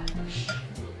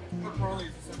 Pepperoni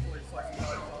is essentially sliced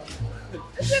cod sauce.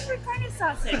 It's a different kind of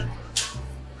sausage.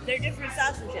 They're different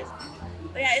sausages.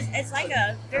 But yeah, it's like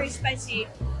a very spicy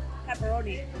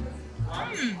pepperoni.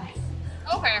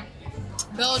 Okay.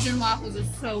 Belgian waffles is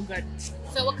so good.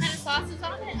 So what kind of sauce is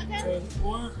on it again?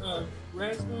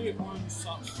 Raspberry orange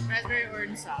sauce. Raspberry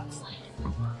orange sauce.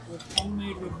 With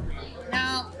homemade whipped cream.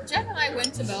 Now, Jeff and I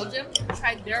went to Belgium,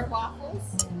 tried their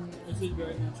waffles. This is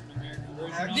very much an American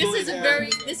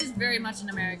version. This is very much an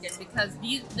American because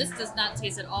this does not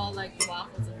taste at all like the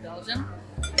waffles of Belgium.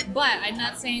 But I'm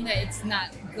not saying that it's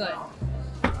not good.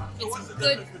 So what's the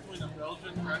difference between a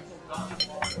Belgian and actual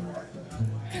Belgian waffle?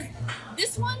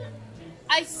 This one,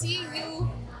 I see you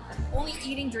only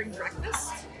eating during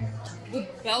breakfast with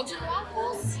Belgian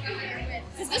waffles.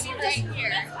 Because this one right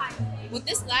here, what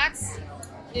this lacks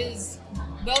is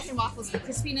Belgian waffles, the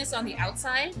crispiness on the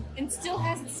outside, and still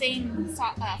has the same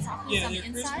softness on the inside. Yeah,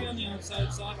 they're crispy on the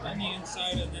outside, soft on the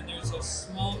inside, and then there's a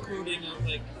small coating of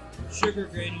like sugar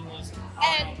granules,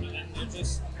 and they're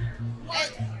just.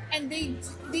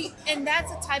 And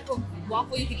that's a type of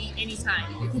waffle you can eat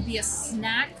anytime. It could be a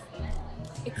snack.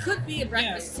 It could be a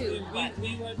breakfast too.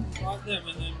 We went and bought them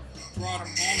and then brought them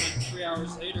home, and 3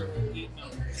 hours later we were eating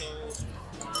them. So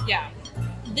yeah,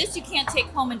 this you can't take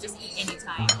home and just eat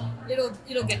anytime.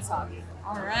 It'll get soggy.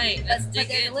 All right, let's dig But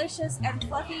they're in. delicious and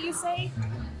fluffy, you say?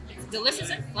 It's delicious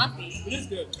and fluffy. it is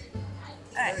good.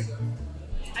 Alright.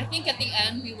 I think at the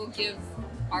end we will give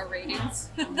our ratings.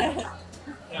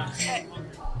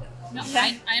 No,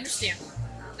 I understand.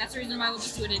 That's the reason why we'll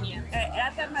just do it in the end. And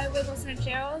I've got my Wiggles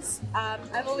rancheros.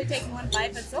 I've only taken one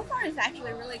bite, but so far it's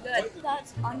actually really good.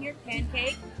 Thoughts on your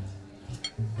pancake?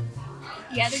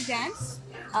 Yeah, they're dense,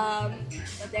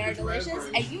 but they're delicious.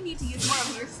 And you need to use more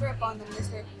of your syrup on them,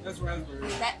 mister. That's raspberry.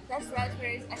 That's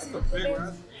raspberries. I see That's a big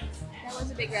raspberry. That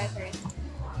was a big raspberry.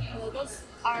 Well, those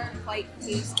are quite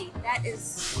tasty. That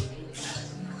is...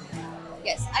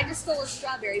 Yes, I just stole a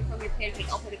strawberry from your pancake.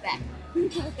 I'll put it back.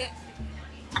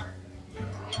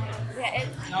 Yeah,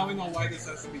 Now we know why this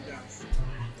has to be dense.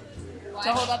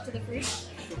 to hold up to the fruit.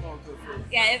 To hold to the fruit.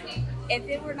 Yeah, if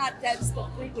it were not dense, the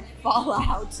fruit would fall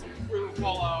out. Fruit will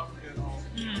fall out,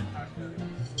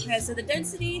 Yeah, so the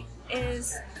density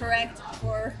is correct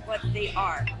for what they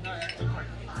are. I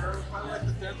like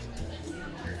the density.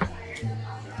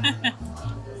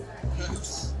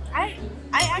 I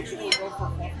actually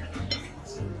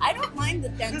I don't mind the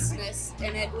denseness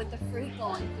in it with the fruit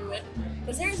going through it,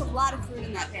 because there's a lot of fruit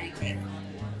in that pancake.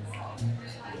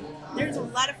 There's a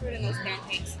lot of fruit in those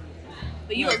pancakes,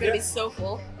 but you are going to be so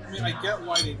full. I mean, I get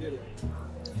why they did it.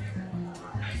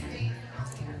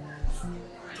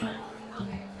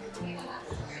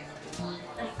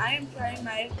 And I am trying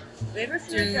my favorite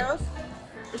rancheros.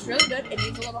 It's really good. It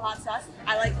needs a little hot sauce.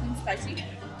 I like them spicy.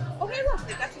 Okay, look,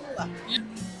 they got Cholula.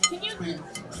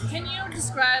 Can you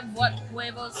describe what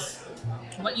huevos,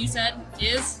 what you said,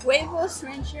 is? Huevos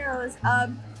rancheros.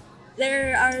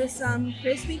 There are some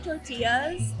crispy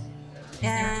tortillas,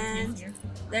 and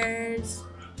there's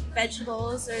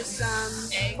vegetables. There's some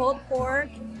pulled pork,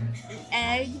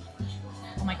 egg.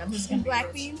 Oh my god, this is and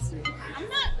black beans.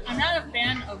 I'm not a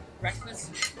fan of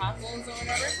breakfast tacos or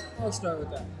whatever. Let's start with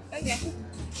that. Okay.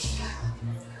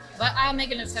 But I'll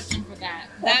make an exception for that.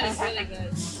 That is really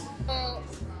good. So,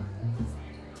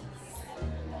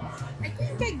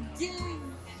 give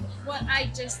what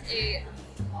I just ate.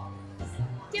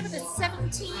 Give it a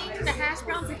 17. The hash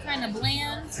browns are kind of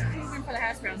bland, even for the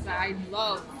hash browns, but I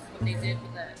love what they did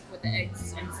with the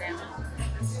eggs and salmon.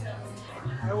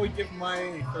 I would give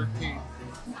mine 13.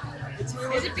 It's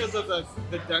really because of the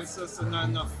denseness and not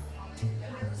enough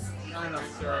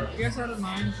syrup. I guess out of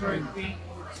mine, for I think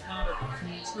it's not a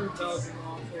true Belgian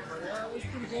waffle, but yeah, it was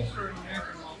pretty good for an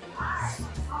American waffle.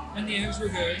 And the eggs were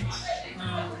good.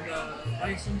 And the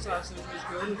icing sausage was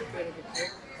good. It was a bit of a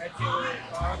kick. I'd give it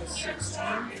about a 16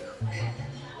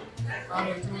 out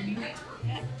of 20.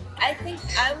 I think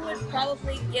I would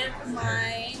probably give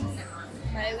my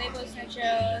huevos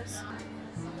nachos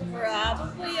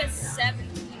probably a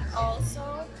 17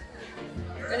 also.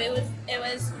 But it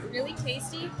was really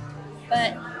tasty,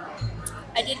 but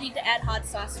I did need to add hot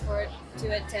sauce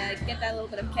to it to get that little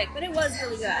bit of kick. But it was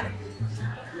really good.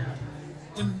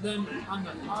 And then on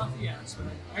the coffee aspect,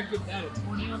 I'd give that a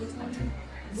 20 out of 20.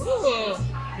 Ooh,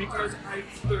 because I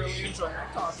thoroughly enjoy my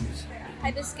coffees.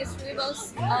 Hibiscus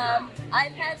rhubarb.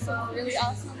 I've had some really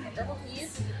awesome herbal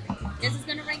teas. This is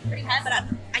gonna rank pretty high, but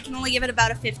I can only give it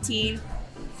about a 15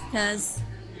 because,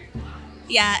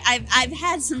 yeah, I've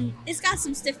had some. It's got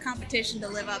some stiff competition to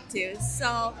live up to.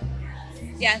 So,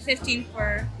 yeah, 15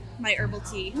 for my herbal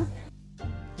tea.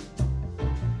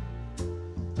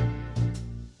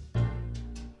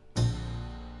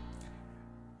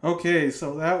 Okay,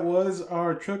 so that was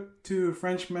our trip to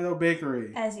French Meadow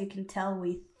Bakery. As you can tell,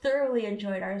 we thoroughly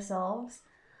enjoyed ourselves.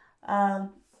 And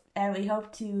we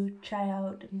hope to try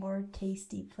out more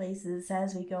tasty places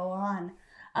as we go on.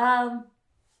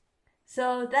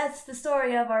 So that's the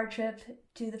story of our trip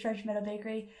to the French Meadow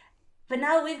Bakery. But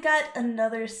now we've got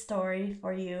another story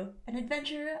for you. An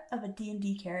adventure of a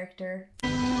D&D character.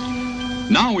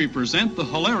 Now we present the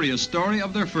hilarious story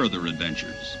of their further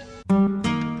adventures.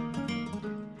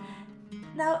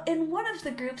 Now, in one of the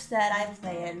groups that I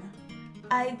play in,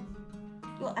 I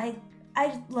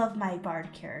love my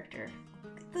bard character.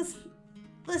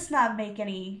 Let's not make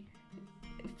any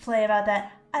play about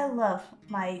that. I love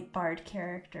my bard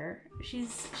character.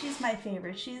 She's my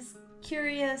favorite. She's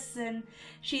curious and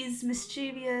she's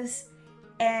mischievous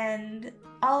and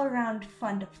all around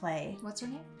fun to play. What's her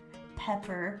name?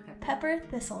 Pepper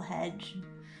Thistlehedge.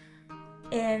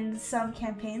 In some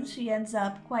campaigns, she ends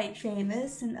up quite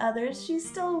famous. In others, she's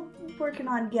still working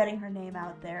on getting her name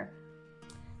out there.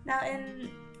 Now, in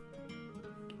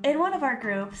one of our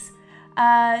groups,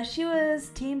 she was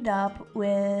teamed up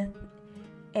with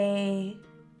a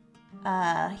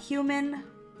human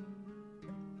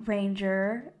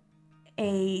ranger,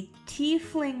 a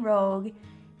tiefling rogue,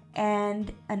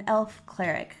 and an elf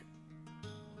cleric.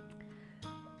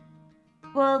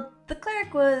 Well, the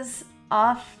cleric was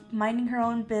off minding her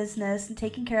own business and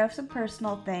taking care of some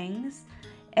personal things,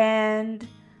 and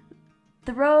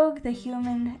the rogue, the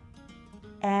human,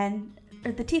 the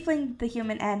tiefling, the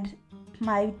human, and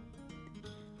my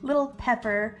little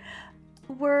Pepper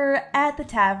were at the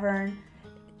tavern,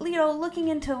 looking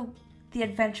into the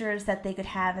adventures that they could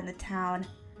have in the town,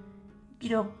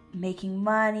 making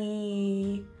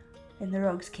money, in the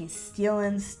rogue's case,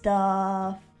 stealing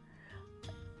stuff.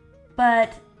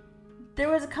 But there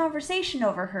was a conversation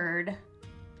overheard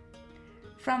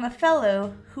from a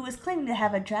fellow who was claiming to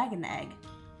have a dragon egg.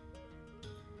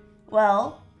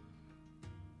 Well,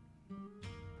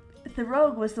 the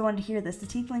rogue was the one to hear this, the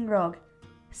tiefling rogue.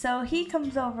 So he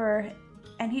comes over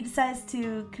and he decides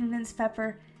to convince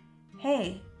Pepper,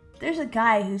 hey, there's a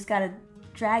guy who's got a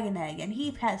dragon egg and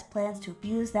he has plans to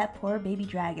abuse that poor baby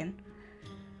dragon.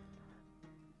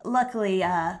 Luckily,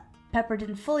 Pepper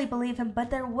didn't fully believe him, but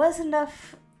there was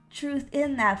enough truth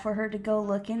in that for her to go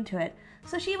look into it.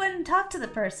 So she went and talked to the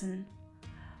person.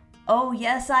 Oh,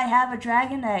 yes, I have a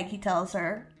dragon egg, he tells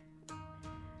her.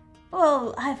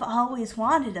 Well, I've always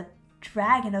wanted a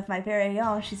dragon of my very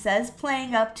own, she says,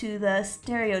 playing up to the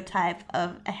stereotype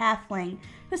of a halfling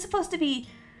who's supposed to be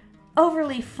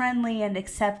overly friendly and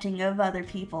accepting of other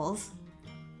people's.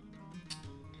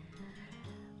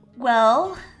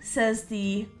 Well, says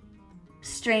the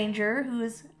stranger, who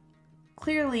is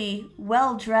clearly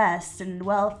well-dressed and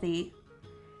wealthy,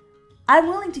 I'm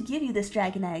willing to give you this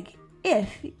dragon egg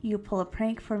if you pull a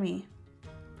prank for me.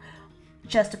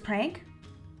 Just a prank?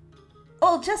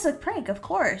 Oh, just a prank, of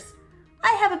course.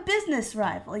 I have a business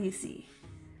rival, you see.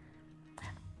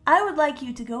 I would like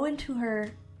you to go into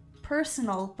her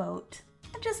personal boat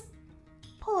and just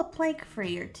pull a plank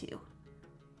free or two.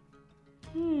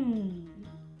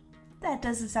 That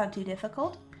doesn't sound too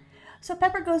difficult. So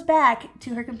Pepper goes back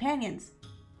to her companions.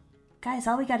 Guys,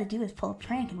 all we gotta do is pull a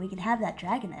prank and we can have that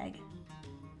dragon egg.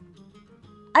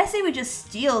 I say we just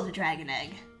steal the dragon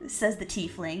egg. says the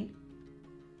tiefling.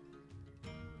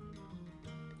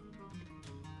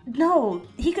 No,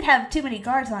 he could have too many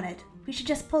guards on it. We should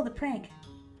just pull the prank.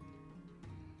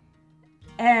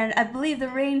 And I believe the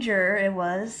ranger,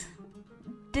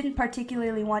 didn't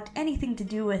particularly want anything to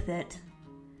do with it.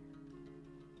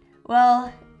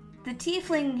 Well, the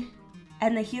tiefling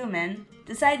and the human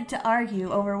decided to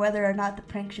argue over whether or not the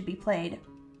prank should be played.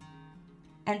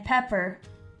 And Pepper,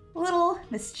 little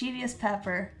mischievous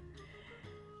Pepper,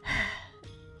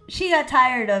 she got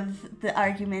tired of the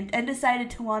argument and decided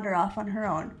to wander off on her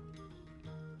own.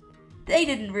 They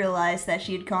didn't realize that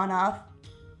she had gone off.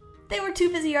 They were too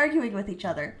busy arguing with each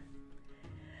other.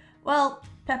 Well,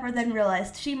 Pepper then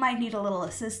realized she might need a little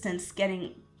assistance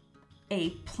getting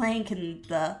a plank in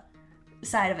the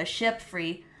side of a ship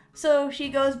free, so she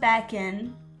goes back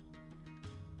in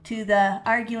to the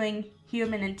arguing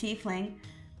human and tiefling,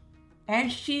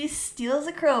 and she steals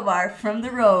a crowbar from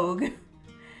the rogue.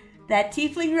 That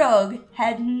tiefling rogue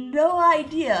had no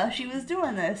idea she was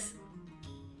doing this.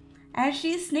 As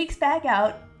she sneaks back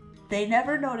out, they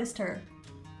never noticed her.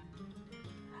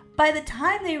 By the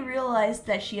time they realized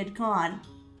that she had gone,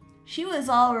 she was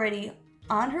already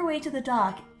on her way to the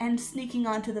dock and sneaking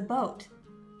onto the boat.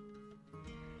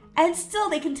 And still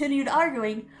they continued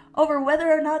arguing over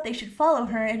whether or not they should follow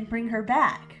her and bring her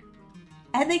back.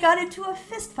 And they got into a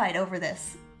fist fight over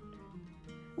this.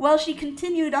 While she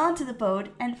continued onto the boat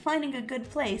and finding a good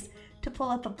place to pull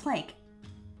up a plank.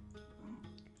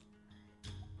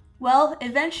 Well,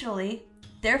 eventually,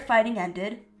 their fighting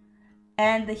ended,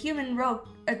 and the human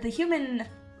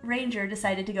ranger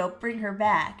decided to go bring her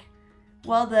back,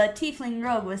 while the tiefling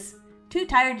rogue was too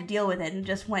tired to deal with it and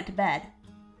just went to bed.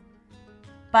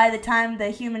 By the time the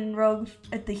human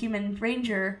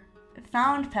ranger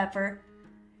found Pepper,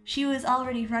 she was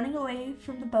already running away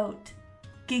from the boat,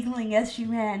 giggling as she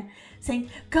ran,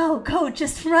 saying, "Go, go,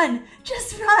 just run,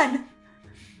 just run!"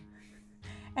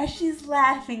 As she's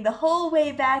laughing the whole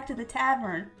way back to the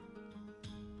tavern.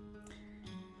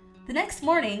 The next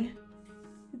morning,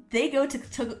 they go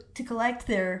to collect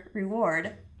their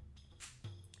reward,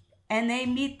 and they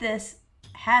meet this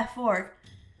half-orc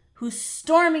who's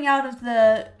storming out of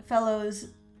the fellow's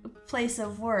place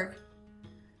of work.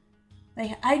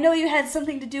 Like, "I know you had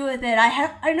something to do with it.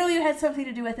 I know you had something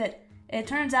to do with it." It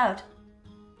turns out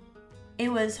it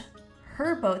was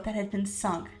her boat that had been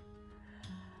sunk.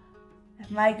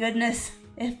 My goodness,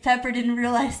 if Pepper didn't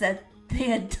realize that they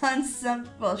had done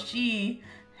she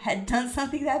had done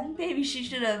something that maybe she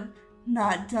should have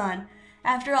not done.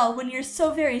 After all, when you're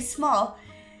so very small,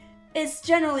 it's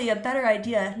generally a better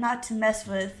idea not to mess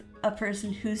with a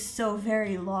person who's so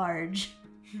very large.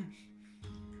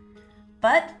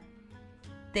 But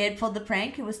they had pulled the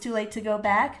prank, it was too late to go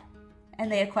back,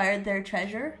 and they acquired their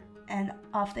treasure, and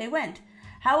off they went.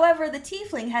 However, the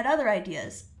tiefling had other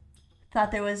ideas.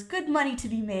 Thought there was good money to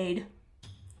be made.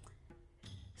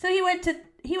 So he went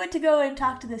to go and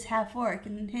talk to this half-orc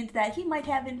and hint that he might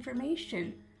have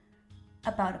information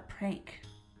about a prank.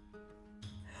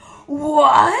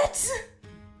 What?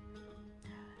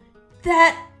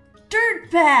 That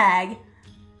dirtbag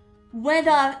went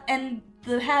off, and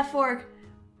the half-orc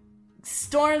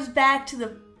storms back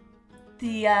to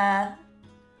the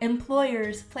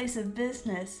employer's place of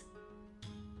business,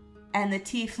 and the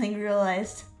tiefling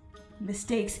realized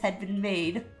mistakes had been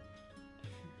made.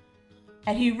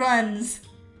 And he runs,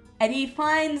 and he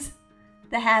finds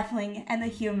the halfling and the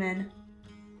human,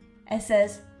 and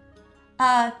says,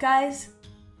 guys,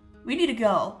 we need to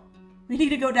go. We need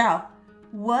to go now.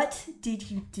 What did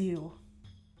you do?"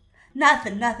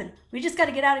 Nothing. We just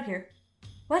gotta get out of here."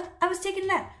 "What? I was taking a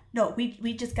nap." "No,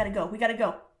 we just gotta go. We gotta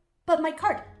go." "But my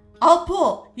cart." "I'll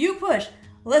pull. You push.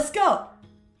 Let's go."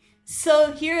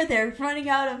 So here they're running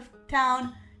out of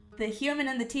town, the human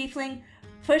and the tiefling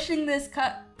pushing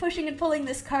and pulling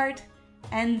this cart,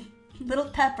 and little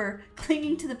Pepper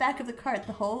clinging to the back of the cart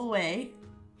the whole way.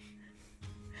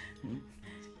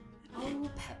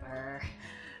 Oh, Pepper.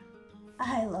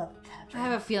 I love Pepper. I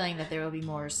have a feeling that there will be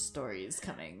more stories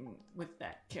coming with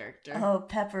that character. Oh,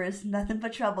 Pepper is nothing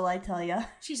but trouble, I tell ya.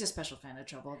 She's a special kind of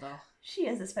trouble, though. She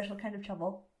is a special kind of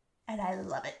trouble, and I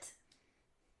love it.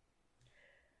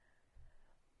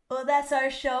 Well, that's our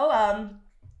show.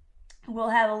 We'll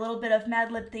have a little bit of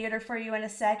Mad Lib Theater for you in a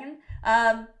second.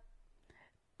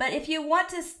 But if you want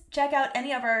to check out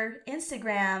any of our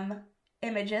Instagram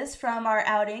images from our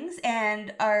outings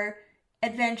and our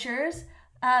adventures,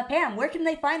 Pam, where can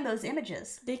they find those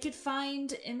images? They could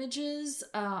find images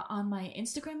on my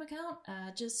Instagram account.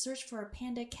 Just search for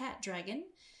Panda Cat Dragon.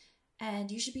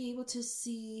 And you should be able to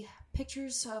see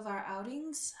pictures of our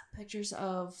outings, pictures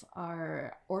of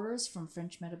our orders from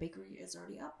French Meadow Bakery is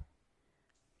already up.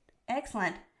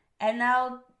 Excellent. And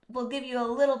now we'll give you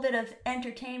a little bit of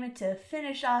entertainment to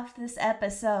finish off this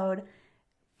episode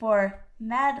for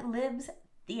Mad Libs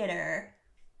Theater.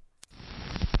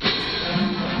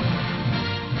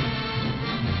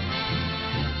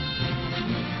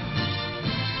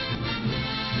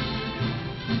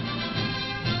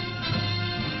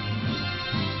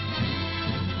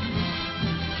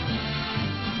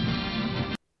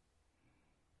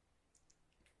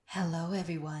 Hello,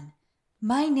 everyone.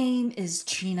 My name is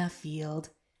Trina Field.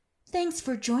 Thanks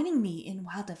for joining me in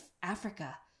Wild of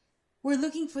Africa. We're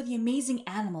looking for the amazing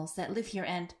animals that live here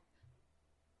and...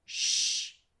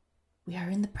 Shh! We are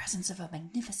in the presence of a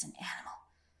magnificent animal.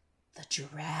 The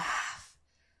giraffe.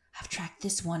 I've tracked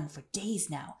this one for days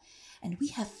now, and we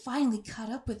have finally caught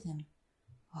up with him.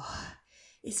 Oh,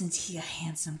 isn't he a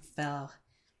handsome fellow?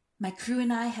 My crew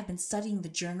and I have been studying the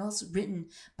journals written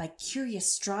by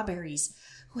curious strawberries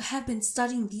who have been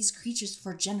studying these creatures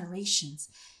for generations,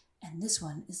 and this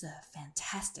one is a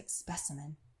fantastic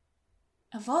specimen.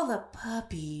 Of all the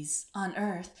puppies on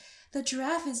Earth, the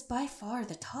giraffe is by far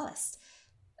the tallest.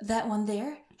 That one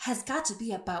there has got to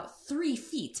be about 3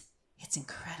 feet. It's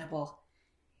incredible.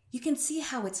 You can see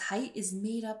how its height is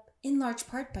made up in large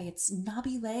part by its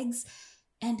knobby legs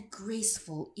and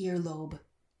graceful earlobe.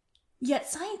 Yet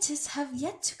scientists have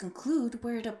yet to conclude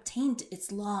where it obtained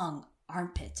its long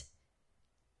armpit.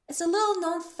 It's a little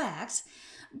known fact,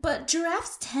 but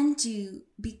giraffes tend to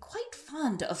be quite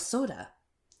fond of soda.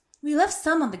 We left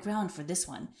some on the ground for this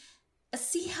one.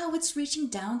 See how it's reaching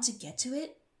down to get to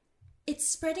it? It's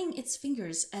spreading its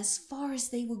fingers as far as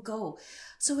they will go,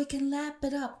 so it can lap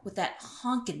it up with that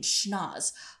honkin'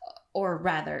 schnoz, or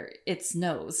rather, its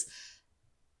nose.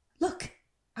 Look,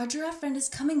 our giraffe friend is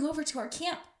coming over to our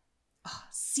camp. Oh,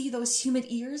 see those humid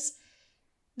ears?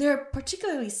 They're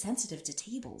particularly sensitive to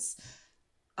tables.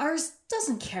 Ours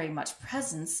doesn't carry much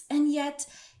presence, and yet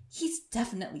he's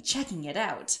definitely checking it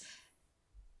out.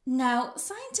 Now,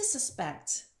 scientists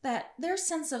suspect that their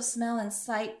sense of smell and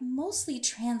sight mostly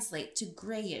translate to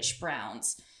grayish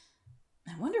browns.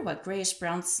 I wonder what grayish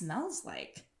brown smells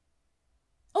like.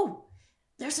 Oh,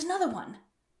 there's another one.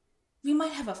 We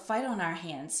might have a fight on our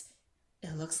hands.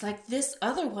 It looks like this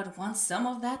other one wants some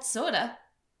of that soda.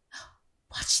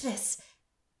 Watch this.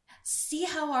 See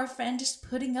how our friend is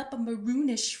putting up a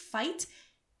maroonish fight?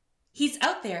 He's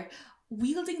out there,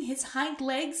 wielding his hind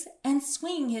legs and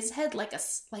swinging his head like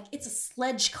it's a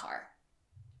sledge car.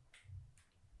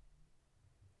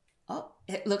 Oh,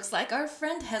 it looks like our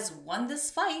friend has won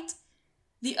this fight.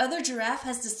 The other giraffe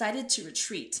has decided to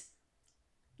retreat.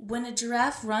 When a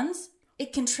giraffe runs,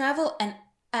 it can travel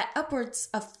at upwards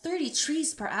of 30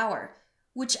 trees per hour,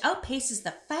 which outpaces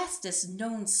the fastest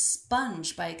known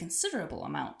sponge by a considerable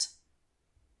amount.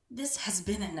 This has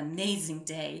been an amazing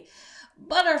day,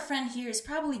 but our friend here is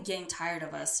probably getting tired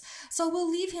of us, so we'll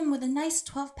leave him with a nice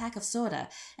 12-pack of soda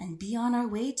and be on our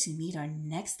way to meet our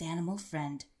next animal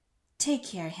friend. Take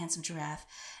care, handsome giraffe,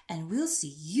 and we'll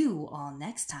see you all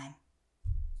next time.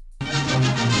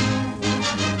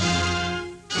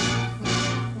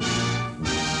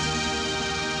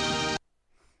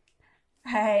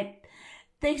 Alright,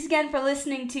 thanks again for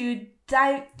listening to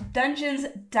Dungeons,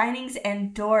 Dinings,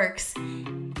 and Dorks.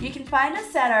 You can find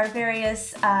us at our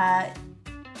various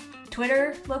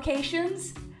Twitter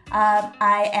locations.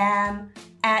 I am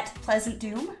at Pleasant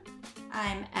Doom.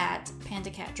 I'm at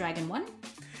PandaCatDragon1.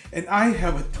 And I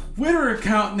have a Twitter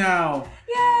account now.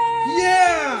 Yay!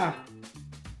 Yeah!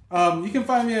 You can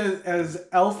find me as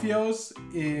Elfios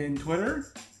in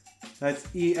Twitter. That's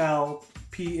ELPHIOS.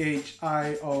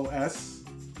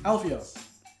 Elfios.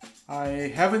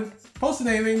 I haven't posted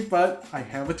anything, but I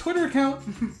have a Twitter account.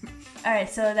 Alright,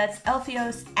 so that's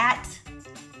Elfios at...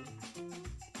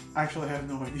 Actually, I have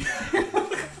no idea.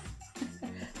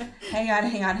 Hang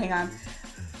on.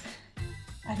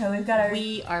 I know we've got our...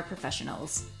 We are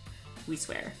professionals. We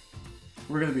swear.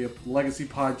 We're going to be a legacy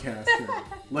podcaster.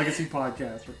 Legacy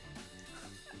podcaster.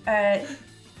 Alright.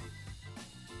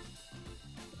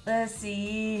 Let's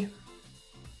see.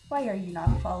 Why are you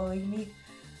not following me?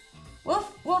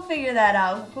 We'll figure that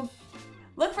out.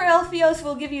 Look for Elfios.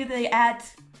 We'll give you the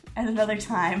at another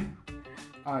time.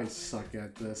 I suck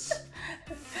at this.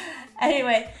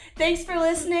 Anyway, thanks for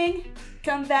listening.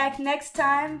 Come back next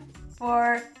time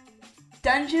for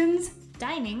Dungeons,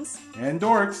 Dinings, and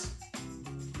Dorks.